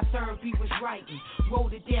therapy, my therapy was writing.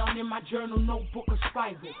 Wrote it down in my journal, notebook, a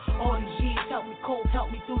spiral. All these years helped me cope,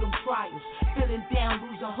 helped me through them trials. Feeling down,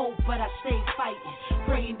 losing hope, but I stayed fighting.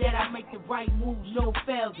 Praying that I make the right moves, no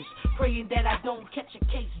failures. Praying that I don't catch a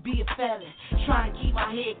case, be a felon. Trying to keep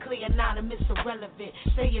my head clear, anonymous, irrelevant.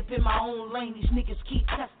 Stay up in my own lane, these niggas keep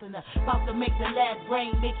testing her. About to make the lab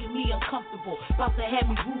rain, making me uncomfortable. About to have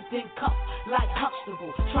me roofed and cuffed like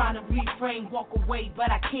Huxtable. Trying to reframe, walk away,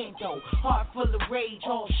 but I can't though. Heart full of rage,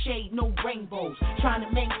 all shade, no rainbows. Trying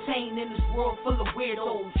to maintain in this world full of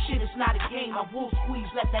weirdos. Shit, it's not a game, I will squeeze,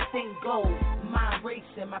 let that thing go. Mind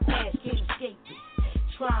racing, my past can't escape it.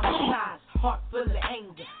 Traumatized, heart full of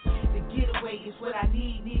anger. The getaway is what I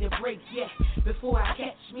need a break, yeah. Before I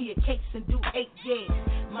catch me a case and do 8 years.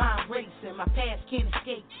 Mind racing, my past can't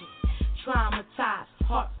escape it. Traumatized,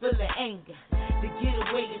 heart full of anger. The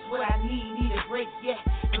getaway is what I need a break, yeah.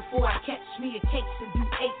 Before I catch me a case and do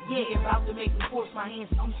 8 years. About to make me force my hands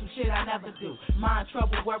to do some shit I never do. Mind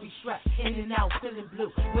trouble, worry, stress, in and out, feeling blue.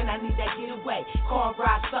 When I need that getaway, car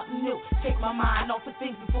ride, something new. Take my mind off of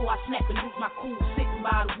things before I snap and lose my cool. Sitting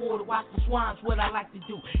by the water, watch the swans, what I like to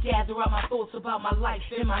do. Gather up my thoughts about my life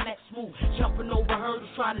and my next move. Jumping over hurdles,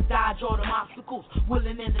 trying to dodge all them obstacles.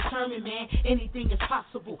 Willing and determined, man, anything is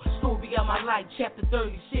possible. Story of my life, chapter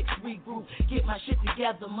 36, regroup. Get my shit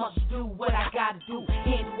together, must do what I gotta do.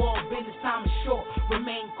 Handle all business, time is short,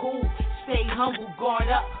 remain cool. Stay humble, guard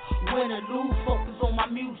up, win or lose. Focus on my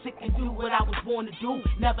music and do what I was born to do.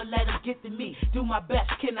 Never let them get to me, do my best,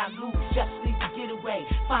 can I lose? Just need to get away,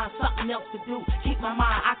 find something else to do. Keep my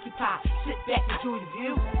mind occupied, sit back, enjoy the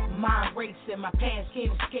view. Mind racing, my past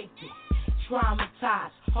can't escape it.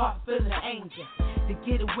 Traumatized, heart full of anger. The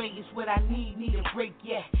getaway is what I need a break,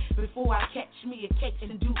 yeah. Before I catch me a case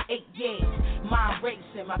and do 8 years. Mind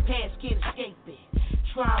racing, my past can't escape it.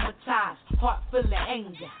 traumatized, heart full of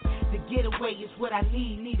anger. The getaway is what I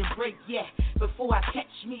need a break, yeah. Before I catch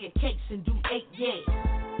me a case and do 8, yeah.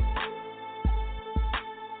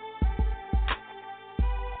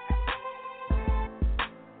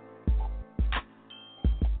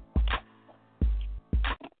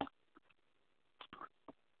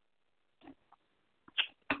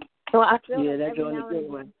 So I feel Yeah, like that's every on the now good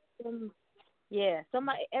and one. again,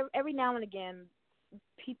 somebody every now and again,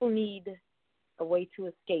 people need a way to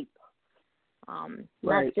escape, Right.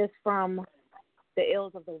 not just from the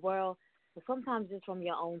ills of the world, but sometimes just from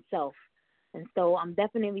your own self. And so I'm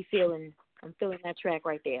definitely feeling that track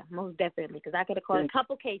right there, most definitely, because I could have caught a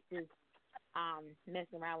couple cases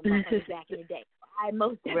messing around with my friends back in the day. I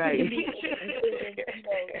most definitely,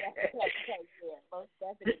 most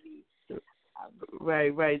definitely.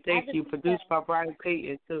 Right. Thank you. Produced by Brian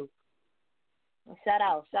Payton too. Shout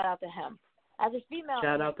out to him. As a female,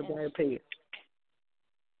 Shout out to Brian Payton.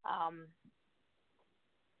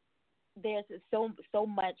 There's so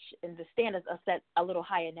much, and the standards are set a little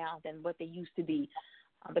higher now than what they used to be,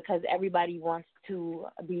 because everybody wants to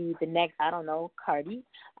be the next, I don't know, Cardi,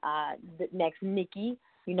 the next Nicki.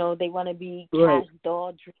 You know, they want to be Right. Cash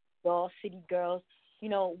Doll, Dream Doll, City Girls. You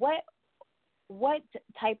know, what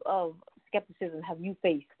type of skepticism have you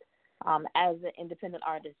faced as an independent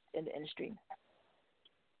artist in the industry?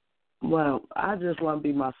 Well, I just want to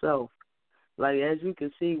be myself. Like, as you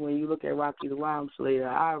can see, when you look at Rocky the Rhyme Slayer,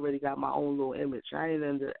 I already got my own little image. I ain't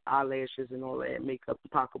into eyelashes and all that, makeup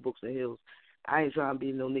and pocketbooks and heels. I ain't trying to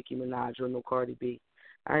be no Nicki Minaj or no Cardi B.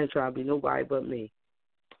 I ain't trying to be nobody but me.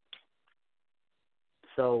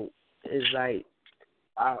 So it's like,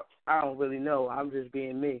 I don't really know. I'm just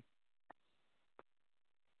being me.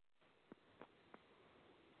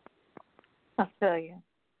 I feel you.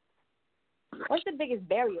 What's the biggest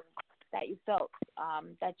barrier that you felt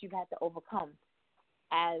that you've had to overcome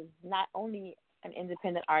as not only an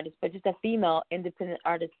independent artist, but just a female independent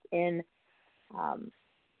artist in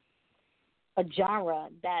a genre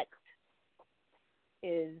that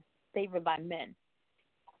is favored by men?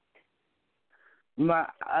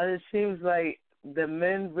 It seems like the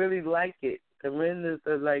men really like it. The men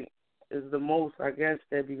is the most, I guess,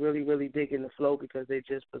 that be really, really digging the flow, because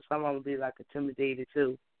but some of them be like intimidated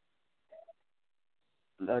too.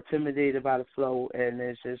 Intimidated by the flow, and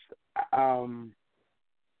it's just, I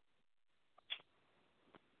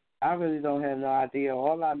really don't have no idea.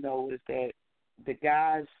 All I know is that the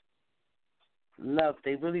guys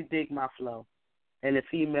they really dig my flow, and the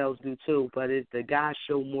females do too, but the guys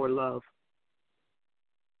show more love.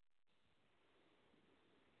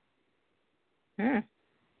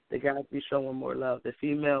 The guys be showing more love. The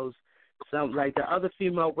females, some like the other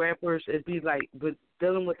female rappers, it'd be like, but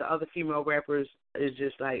dealing with the other female rappers is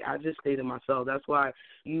just like, I just stay to myself. That's why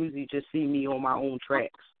you usually just see me on my own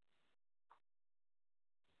tracks.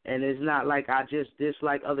 And it's not like I just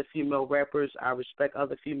dislike other female rappers. I respect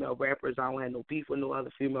other female rappers. I don't have no beef with no other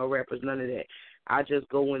female rappers, none of that. I just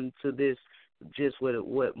go into this just with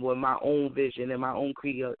my own vision and my own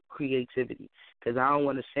creativity, because I don't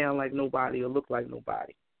want to sound like nobody or look like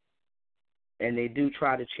nobody. And they do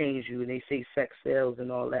try to change you, and they say sex sells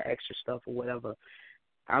and all that extra stuff or whatever.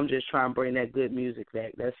 I'm just trying to bring that good music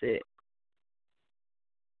back. That's it.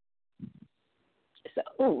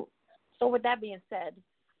 So with that being said,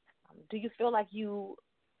 do you feel like you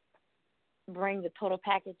bring the total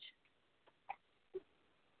package?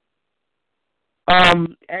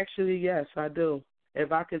 Actually, yes, I do.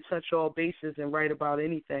 If I could touch all bases and write about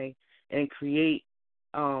anything and create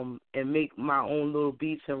and make my own little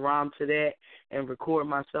beats and rhyme to that and record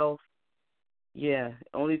myself, yeah.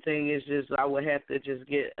 Only thing is just I would have to just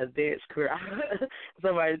get a dance career.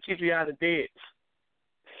 Somebody to teach me how to dance.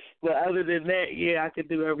 But other than that, yeah, I could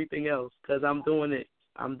do everything else, because I'm doing it.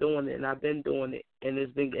 And I've been doing it, and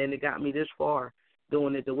it got me this far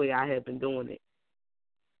doing it the way I have been doing it.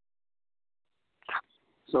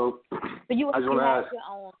 So you I just want to have ask. your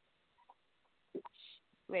own.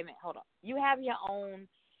 Wait a minute, hold on. You have your own.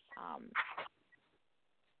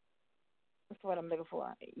 What's the word I'm looking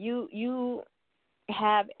for? You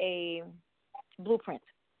have a blueprint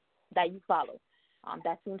that you follow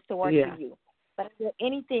that seems to work for you. But is there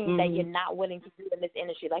anything that you're not willing to do in this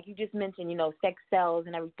industry? Like you just mentioned, sex sells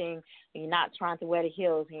and everything, and you're not trying to wear the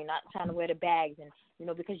heels, and you're not trying to wear the bags, and,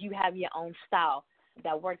 because you have your own style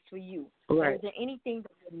that works for you. Right. Is there anything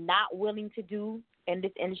that you're not willing to do in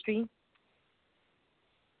this industry?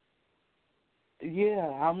 Yeah,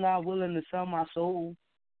 I'm not willing to sell my soul.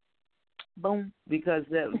 Boom. Because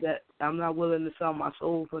that I'm not willing to sell my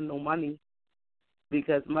soul for no money.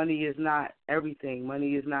 because money is not everything.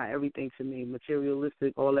 Money is not everything to me.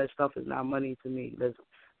 Materialistic, all that stuff is not money to me. That's,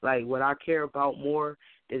 like, what I care about more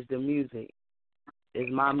is the music, is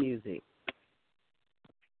my music.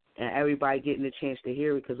 And everybody getting a chance to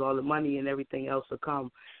hear it, because all the money and everything else will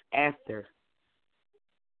come after.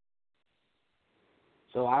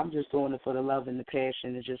 So I'm just doing it for the love and the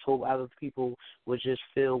passion, and just hope other people would just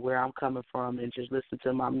feel where I'm coming from and just listen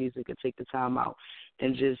to my music and take the time out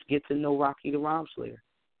and just get to know Rocky the Rhyme Slayer.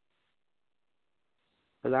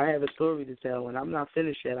 Because I have a story to tell, and I'm not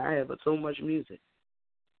finished yet. I have so much music.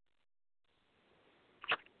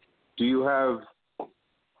 Do you have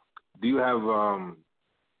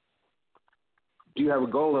a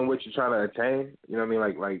goal in which you're trying to attain? You know what I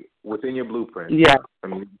mean? Like within your blueprint. Yeah. I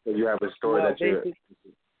mean, you have a story that you're.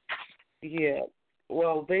 Yeah.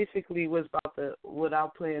 Well, basically, what I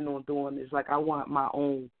plan on doing is, like, I want my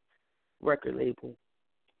own record label.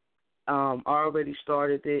 I already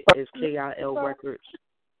started it. It's KIL Records.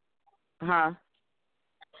 Huh?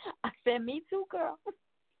 I said, me too, girl.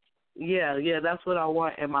 Yeah, that's what I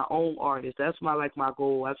want, and my own artist. That's my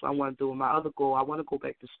goal. That's what I want to do. And my other goal, I want to go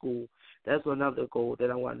back to school. That's another goal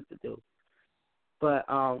that I wanted to do. But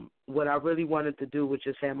what I really wanted to do was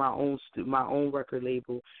just have my own record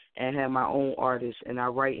label and have my own artists, and I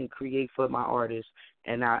write and create for my artists,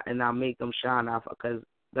 and I make them shine out, because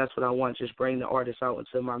that's what I want. Just bring the artists out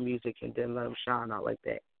into my music and then let them shine out like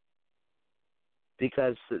that.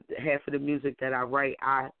 Because half of the music that I write,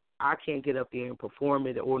 I can't get up there and perform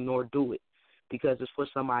it nor do it, because it's for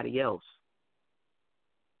somebody else.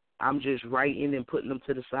 I'm just writing and putting them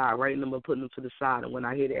to the side, and when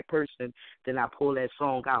I hear that person, then I pull that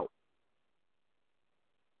song out.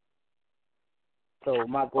 So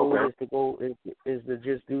my goal is to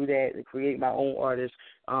just do that, to create my own artists,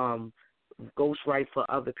 ghostwrite for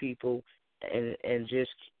other people, and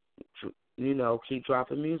just, keep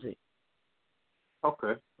dropping music.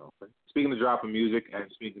 Okay. Speaking of dropping music,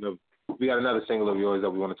 and speaking of, we got another single of yours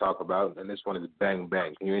that we want to talk about, and this one is Bang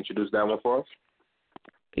Bang. Can you introduce that one for us?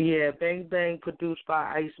 Yeah, Bang Bang, produced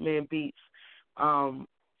by Iceman Beats.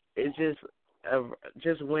 It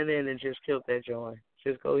just went in and just killed that joint.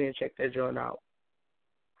 Just go ahead and check that joint out.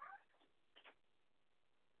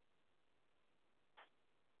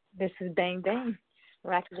 This is Bang Bang,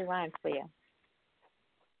 Rocky the Rhyme Slayer.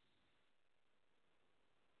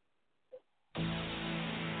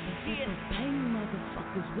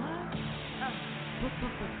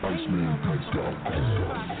 Iceman,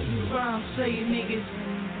 Rhyme Slayer niggas.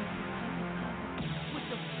 What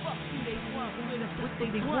the fuck do they want with us? What they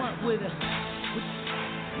want with us?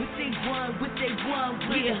 What they want with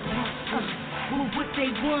us? What they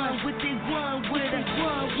want with us?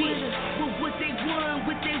 Yeah. What they want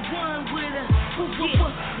with us?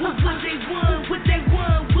 What they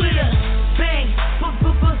want with us? Bang,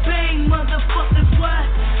 bang, motherfuckers, what?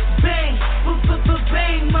 Bang,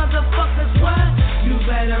 bang, motherfuckers, what? You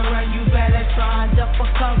better run, you better try and duck for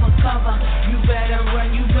cover. You better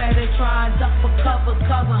run, you better try and duck for cover.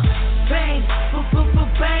 Bang,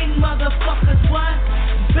 bang, motherfuckers, what?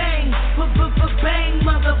 Bang, bang,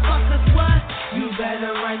 motherfuckers, what? You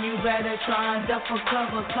better run, you better try and duck for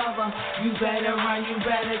cover. You better run, you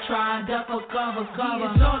better try and duck for cover.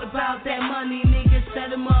 Yeah, it's all about that money, niggas.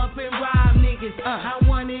 Set 'em up and rhyme, niggas. I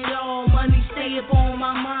want it all, money stay up on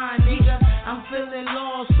my mind, nigga. I'm feeling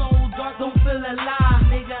lost, so dark, don't feel alive,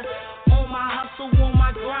 nigga. On my hustle, on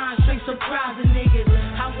my grind, straight surprising niggas.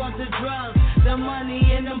 I want the drugs, the money,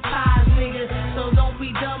 and them pies, nigga. So don't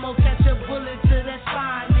be dumb or catch a bullet to that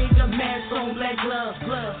spine, nigga. Mask on, black gloves,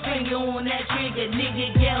 finger on that trigger,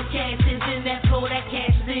 nigga. Yell cash is in that floor, that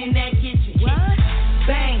cash is in that kitchen. What?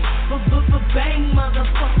 Bang, bang,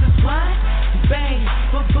 motherfuckers, what? Bang,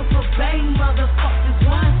 bang, motherfuckers,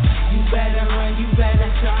 what? You better run, you better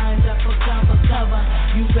try and duck for cover.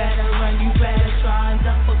 You better run, you better try and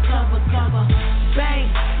duck for cover. Bang,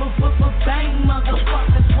 bang,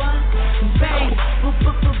 motherfuckers, what? Bang,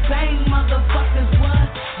 bang, motherfuckers, what?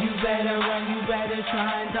 You better run, you better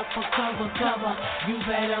try and duck for cover. You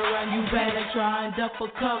better run, you better try and duck for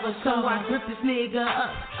cover. So I grip this nigga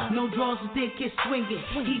up, no draws, his dick is swinging.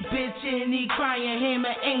 He bitching, he crying,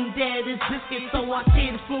 hammer ain't dead as biscuit. So I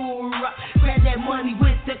tear the floor up, grab that money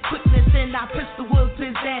with the quickness, and I pistol whip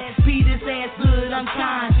his ass, beat his ass good,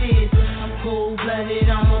 unconscious. I'm cold-blooded,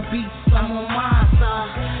 I'm a beast, I'm a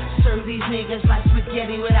monster. Serve these niggas like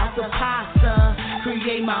spaghetti without the pasta.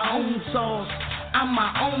 Create my own sauce, I'm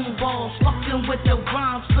my own boss. Fucking with the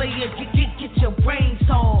Rhyme Slayer, get your brains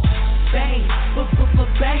off. Bang,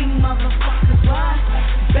 bang, motherfuckers, what?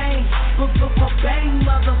 Bang, bang,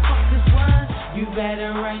 motherfuckers, what? You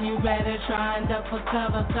better run. run, you better try and duck for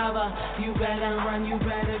cover, cover. You better run, you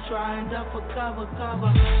better try and duck for cover,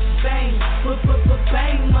 cover. Bang,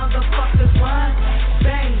 bang, motherfuckers run.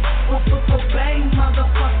 Bang, bang,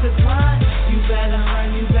 motherfuckers run. You better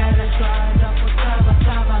run, you better try and duck for cover,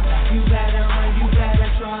 cover. You better run, you better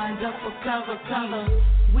try and duck for cover, cover.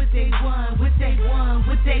 What they want, what they want,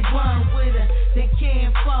 what they want with her. They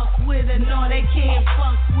can't fuck with her, no, they can't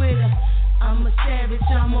fuck with her. I'm a savage,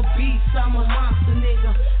 I'm a beast, I'm a monster,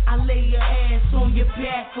 nigga. I lay your ass on your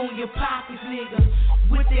back, on your pockets, nigga.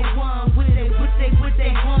 What they want with it, what they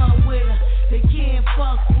want with her. They can't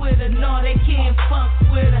fuck with her, no, they can't fuck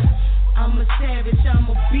with her. I'm a savage, I'm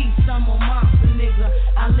a beast, I'm a monster, nigga.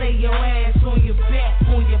 I lay your ass on your back,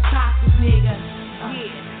 on your pockets, nigga.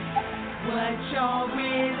 Yeah. What y'all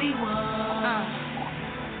really want?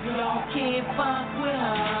 Y'all can't fuck with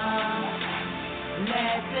her.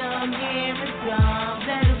 Let them hear it dumb.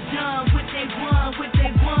 Let them dumb what they want with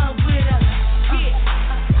her. Yeah.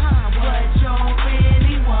 What y'all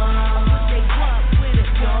really want? What they want with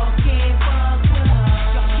her. Y'all can't fuck with her.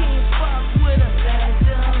 Y'all can't fuck with her. Let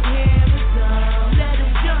them hear it dumb. Let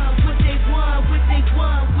them dumb what they want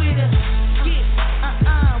with her. Yeah.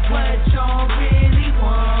 What y'all really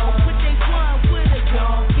want? What they want with her.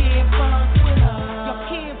 Y'all can't fuck with her. Y'all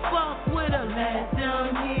can't fuck with her. Let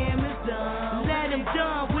them hear it dumb. Let them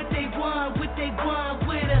dumb what they want with her.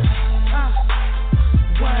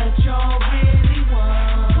 What y'all really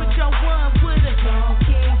want? What y'all want with her? Y'all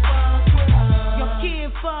can't fuck with her. Y'all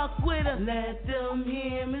can't fuck with her. Let them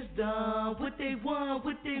hear Miss Dumb. What they want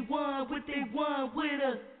with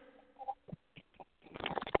her.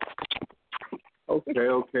 Okay.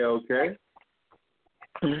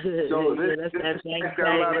 So this got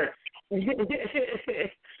a lot of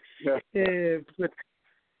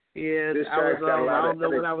yeah, this I was track got a lot I don't of know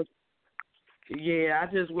what I was. Yeah, I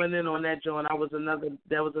just went in on that joint. That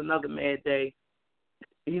was another mad day.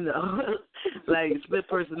 You know, like split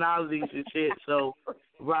personalities and shit. So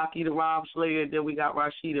Rocky the Rob Slayer, then we got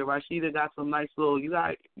Rashida. Rashida got some nice little. You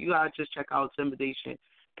got to just check out Intimidation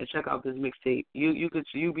and check out this mixtape. You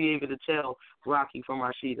be able to tell Rocky from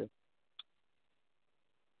Rashida.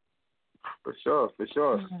 For sure.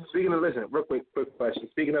 Speaking of, listen, real quick question.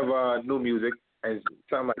 Speaking of new music and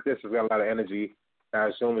something like this has got a lot of energy, I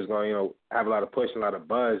assume it's going to have a lot of push, a lot of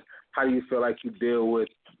buzz. How do you feel like you deal with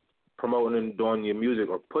promoting and doing your music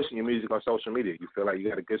or pushing your music on social media? You feel like you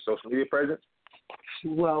got a good social media presence?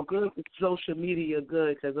 Well, good social media,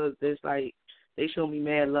 good, because it's like they show me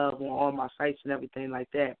mad love on all my sites and everything like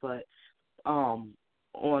that. But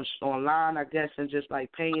online, I guess, and just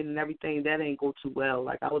like paying and everything, that ain't go too well.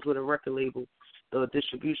 Like I was with a record label, the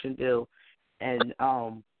distribution deal, and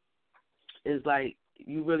it's like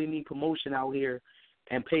you really need promotion out here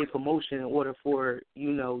and pay promotion in order for,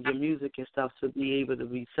 your music and stuff to be able to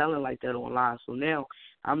be selling like that online. So now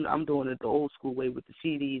I'm doing it the old school way with the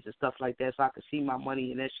CDs and stuff like that, so I can see my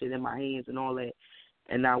money and that shit in my hands and all that,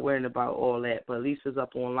 and not worrying about all that. But at least it's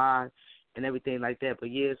up online and everything like that. But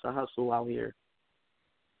yeah, it's a hustle out here.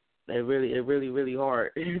 It really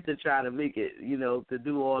hard to try to make it, to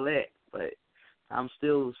do all that. But I'm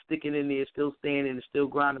still sticking in there, still standing, and still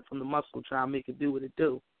grinding from the muscle, trying to make it do what it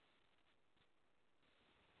do.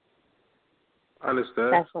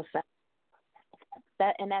 Understood. That's what's up.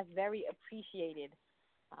 That's very appreciated.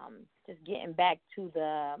 Just getting back to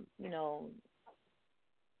the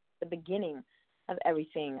beginning of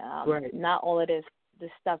everything. Right. Not all of this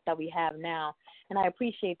stuff that we have now. And I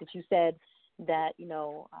appreciate that you said that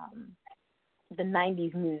the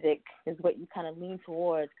 90s music is what you kind of lean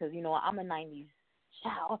towards, because I'm a 90s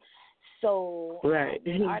child. So right.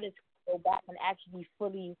 Artists go back and actually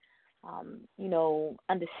fully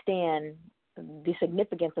understand the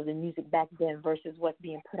significance of the music back then versus what's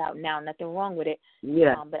being put out now. Nothing wrong with it.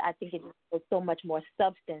 Yeah. But I think it was so much more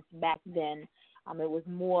substance back then. It was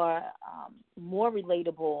more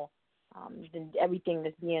relatable than everything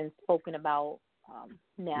that's being spoken about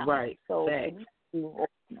now. Right. So thanks.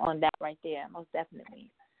 On that right there, most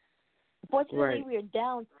definitely. Unfortunately, right. we are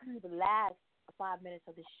down to the last 5 minutes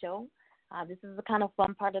of the show. This is the kind of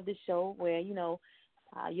fun part of the show where,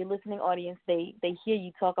 your listening audience, they hear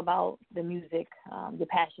you talk about the music, your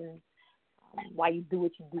passions, why you do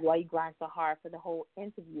what you do, why you grind so hard for the whole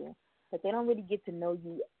interview, but they don't really get to know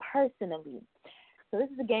you personally. So this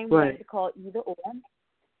is a game we like to call Either Or,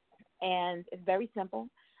 and it's very simple.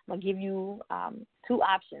 I'm going to give you two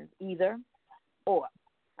options, either or,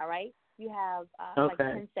 all right? You have like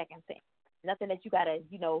 10 seconds. Nothing that you got to,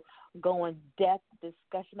 go in depth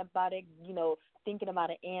discussion about it, thinking about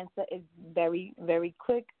an answer. Is very, very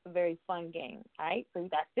quick, very fun game, all right? So you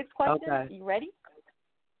got 6 questions. Okay. You ready?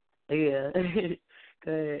 Yeah.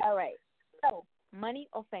 Go ahead. All right. So, money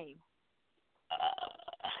or fame?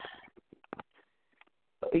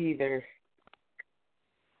 Either.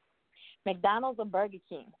 McDonald's or Burger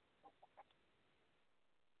King?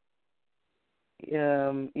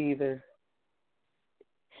 Either.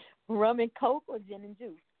 Rum and Coke or gin and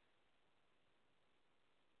juice?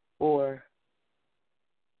 Or.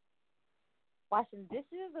 Washing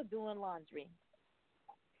dishes or doing laundry?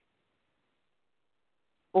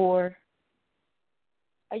 Or.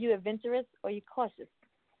 Are you adventurous or are you cautious?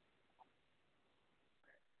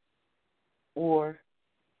 Or.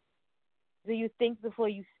 Do you think before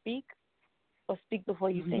you speak or speak before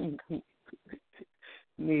you think?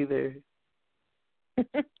 Neither.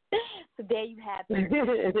 So there you have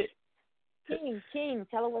it. King,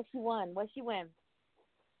 tell her what she won. What she win?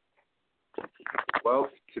 Well,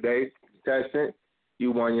 today's contestant,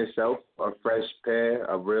 you won yourself a fresh pair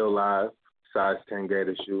of real live size 10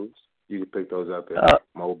 Gator shoes. You can pick those up in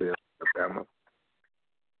Mobile, Alabama.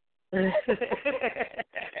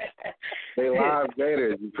 They live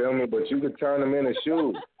Gators, you feel me? But you can turn them into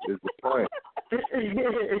shoes, is the point.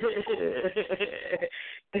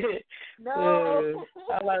 No.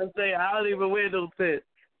 I'm about to say, I don't even wear those pants.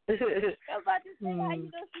 I was about to say, how you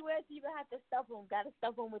know she wears, you even have to stuff them. Got to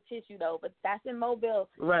stuff them with tissue, though. But that's in Mobile.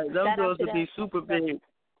 Right, those Shout out girls to would be them. super big.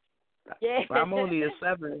 Yeah. I'm only a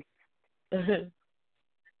 7.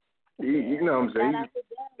 You know what I'm saying?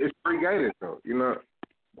 It's free Gators, though, you know?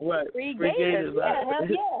 What? Free Gators, yeah, hell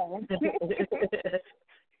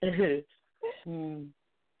yeah.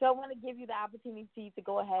 So I want to give you the opportunity to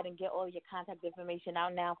go ahead and get all your contact information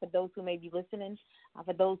out now for those who may be listening,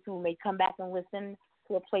 for those who may come back and listen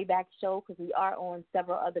to a playback show, because we are on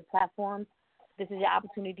several other platforms. This is your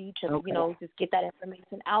opportunity to, just get that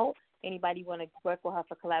information out. Anybody want to work with her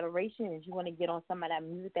for collaboration, if you want to get on some of that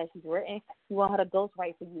music that she's written, you want her to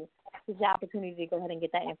ghostwrite for you, this is your opportunity to go ahead and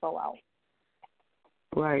get that info out.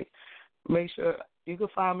 Right. Make sure you can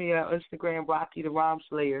find me on Instagram, Rocky the Rhyme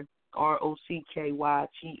Slayer, ROCKYTHERHYME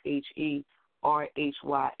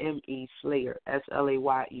Slayer,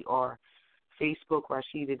 SLAYER. Facebook,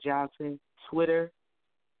 Rashida Johnson. Twitter,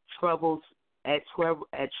 Troubles at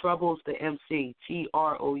Troubles the MC,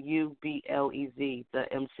 TROUBLEZ the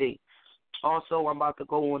MC. Also, I'm about to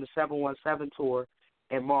go on the 717 tour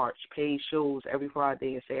in March. Paid shows every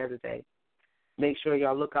Friday and Saturday. Make sure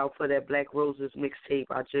y'all look out for that Black Roses mixtape.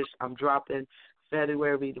 I'm dropping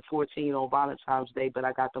February the 14th on Valentine's Day, but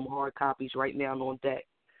I got them hard copies right now on deck.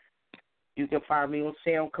 You can find me on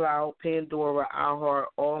SoundCloud, Pandora, iHeart,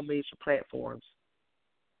 all major platforms.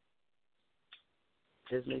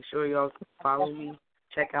 Just make sure y'all follow me.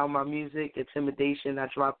 Check out my music, Intimidation. I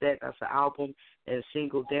dropped that. That's an album and a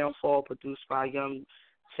single, Downfall, produced by Young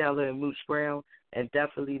Taylor and Mooch Brown, and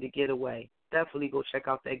definitely The Getaway. Definitely go check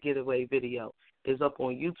out that Getaway video. It's up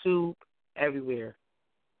on YouTube, everywhere.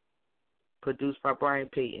 Produced by Brian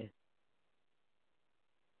Payton.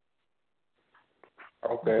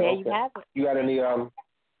 Okay. There you have it. You got any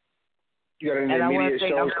immediate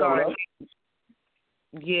shows coming up?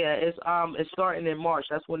 Yeah, it's starting in March.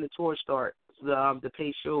 That's when the tour starts. The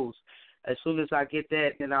paid shows. As soon as I get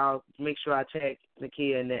that, then I'll make sure I tag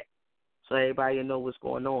Nakia in that, so everybody will know what's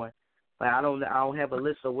going on. But I don't have a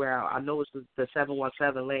list of where I know it's the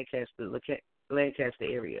 717 Lancaster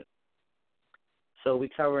area. So we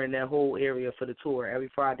covering that whole area for the tour. Every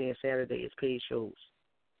Friday and Saturday is paid shows.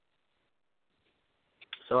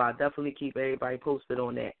 So I definitely keep everybody posted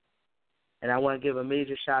on that. And I want to give a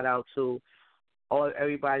major shout out to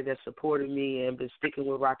everybody that supported me and been sticking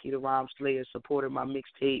with Rocky the Rhyme Slayer, supporting my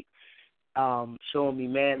mixtape, showing me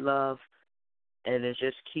mad love, and it's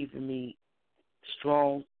just keeping me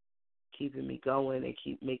strong, keeping me going, and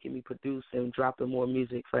keep making me produce and dropping more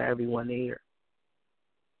music for everyone to hear.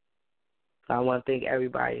 So I want to thank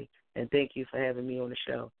everybody, and thank you for having me on the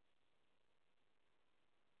show.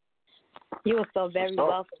 You were so very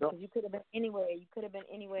welcome, because you could have been anywhere.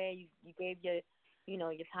 You gave your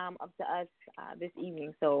time up to us this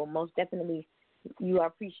evening. So most definitely, you are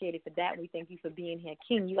appreciated for that. We thank you for being here.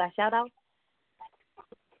 King, you got shout out?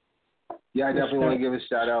 Yeah, I definitely want to give a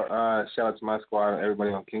shout out. Shout out to my squad,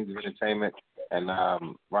 everybody on Kings of Entertainment, and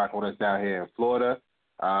rocking with us down here in Florida.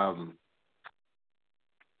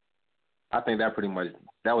 I think that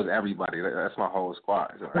was everybody. That's my whole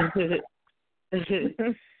squad.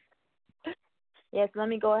 Yes, let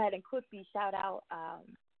me go ahead and quickly shout out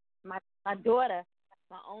my daughter,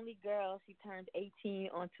 my only girl. She turns 18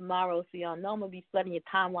 on tomorrow, so y'all know I'm going to be flooding your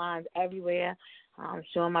timelines everywhere,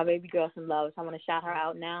 showing my baby girl some love. So I want to shout her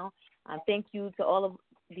out now. Thank you to all of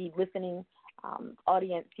the listening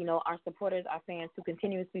audience, our supporters, our fans who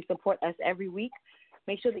continuously support us every week.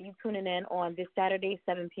 make sure that you're tuning in on this Saturday,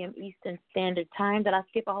 7 p.m. Eastern Standard Time. Did I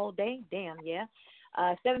skip a whole day? Damn, yeah.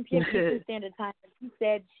 7 p.m. Eastern Standard Time.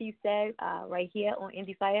 She said, right here on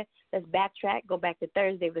Indie Fire. Let's backtrack. Go back to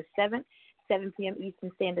Thursday the 7th, 7 p.m.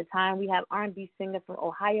 Eastern Standard Time. We have R&B singer from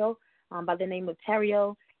Ohio by the name of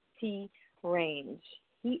Terrio T. Range.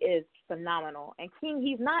 He is phenomenal. And King,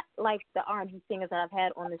 he's not like the R&B singers that I've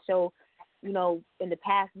had on the show, you know, in the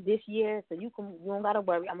past this year. So you don't gotta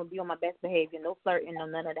worry. I'm gonna be on my best behavior. No flirting, no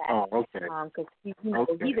none of that. Oh, okay. Because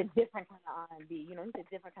he's a different kind of R&B. You know, he's a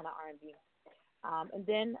different kind of R&B. And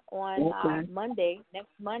then on next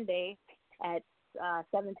Monday at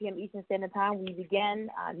 7 p.m. Eastern Standard Time, we begin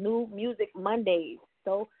New Music Mondays.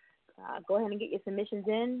 So go ahead and get your submissions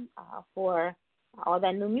in for all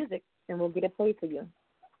that new music, and we'll get it played for you.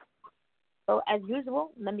 So as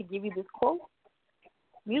usual, let me give you this quote.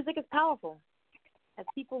 Music is powerful. As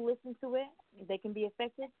people listen to it, they can be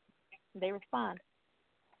affected, they respond.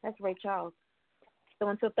 That's Ray Charles. So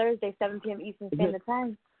until Thursday, 7 p.m. Eastern Standard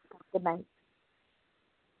Time, good night.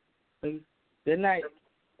 Good night.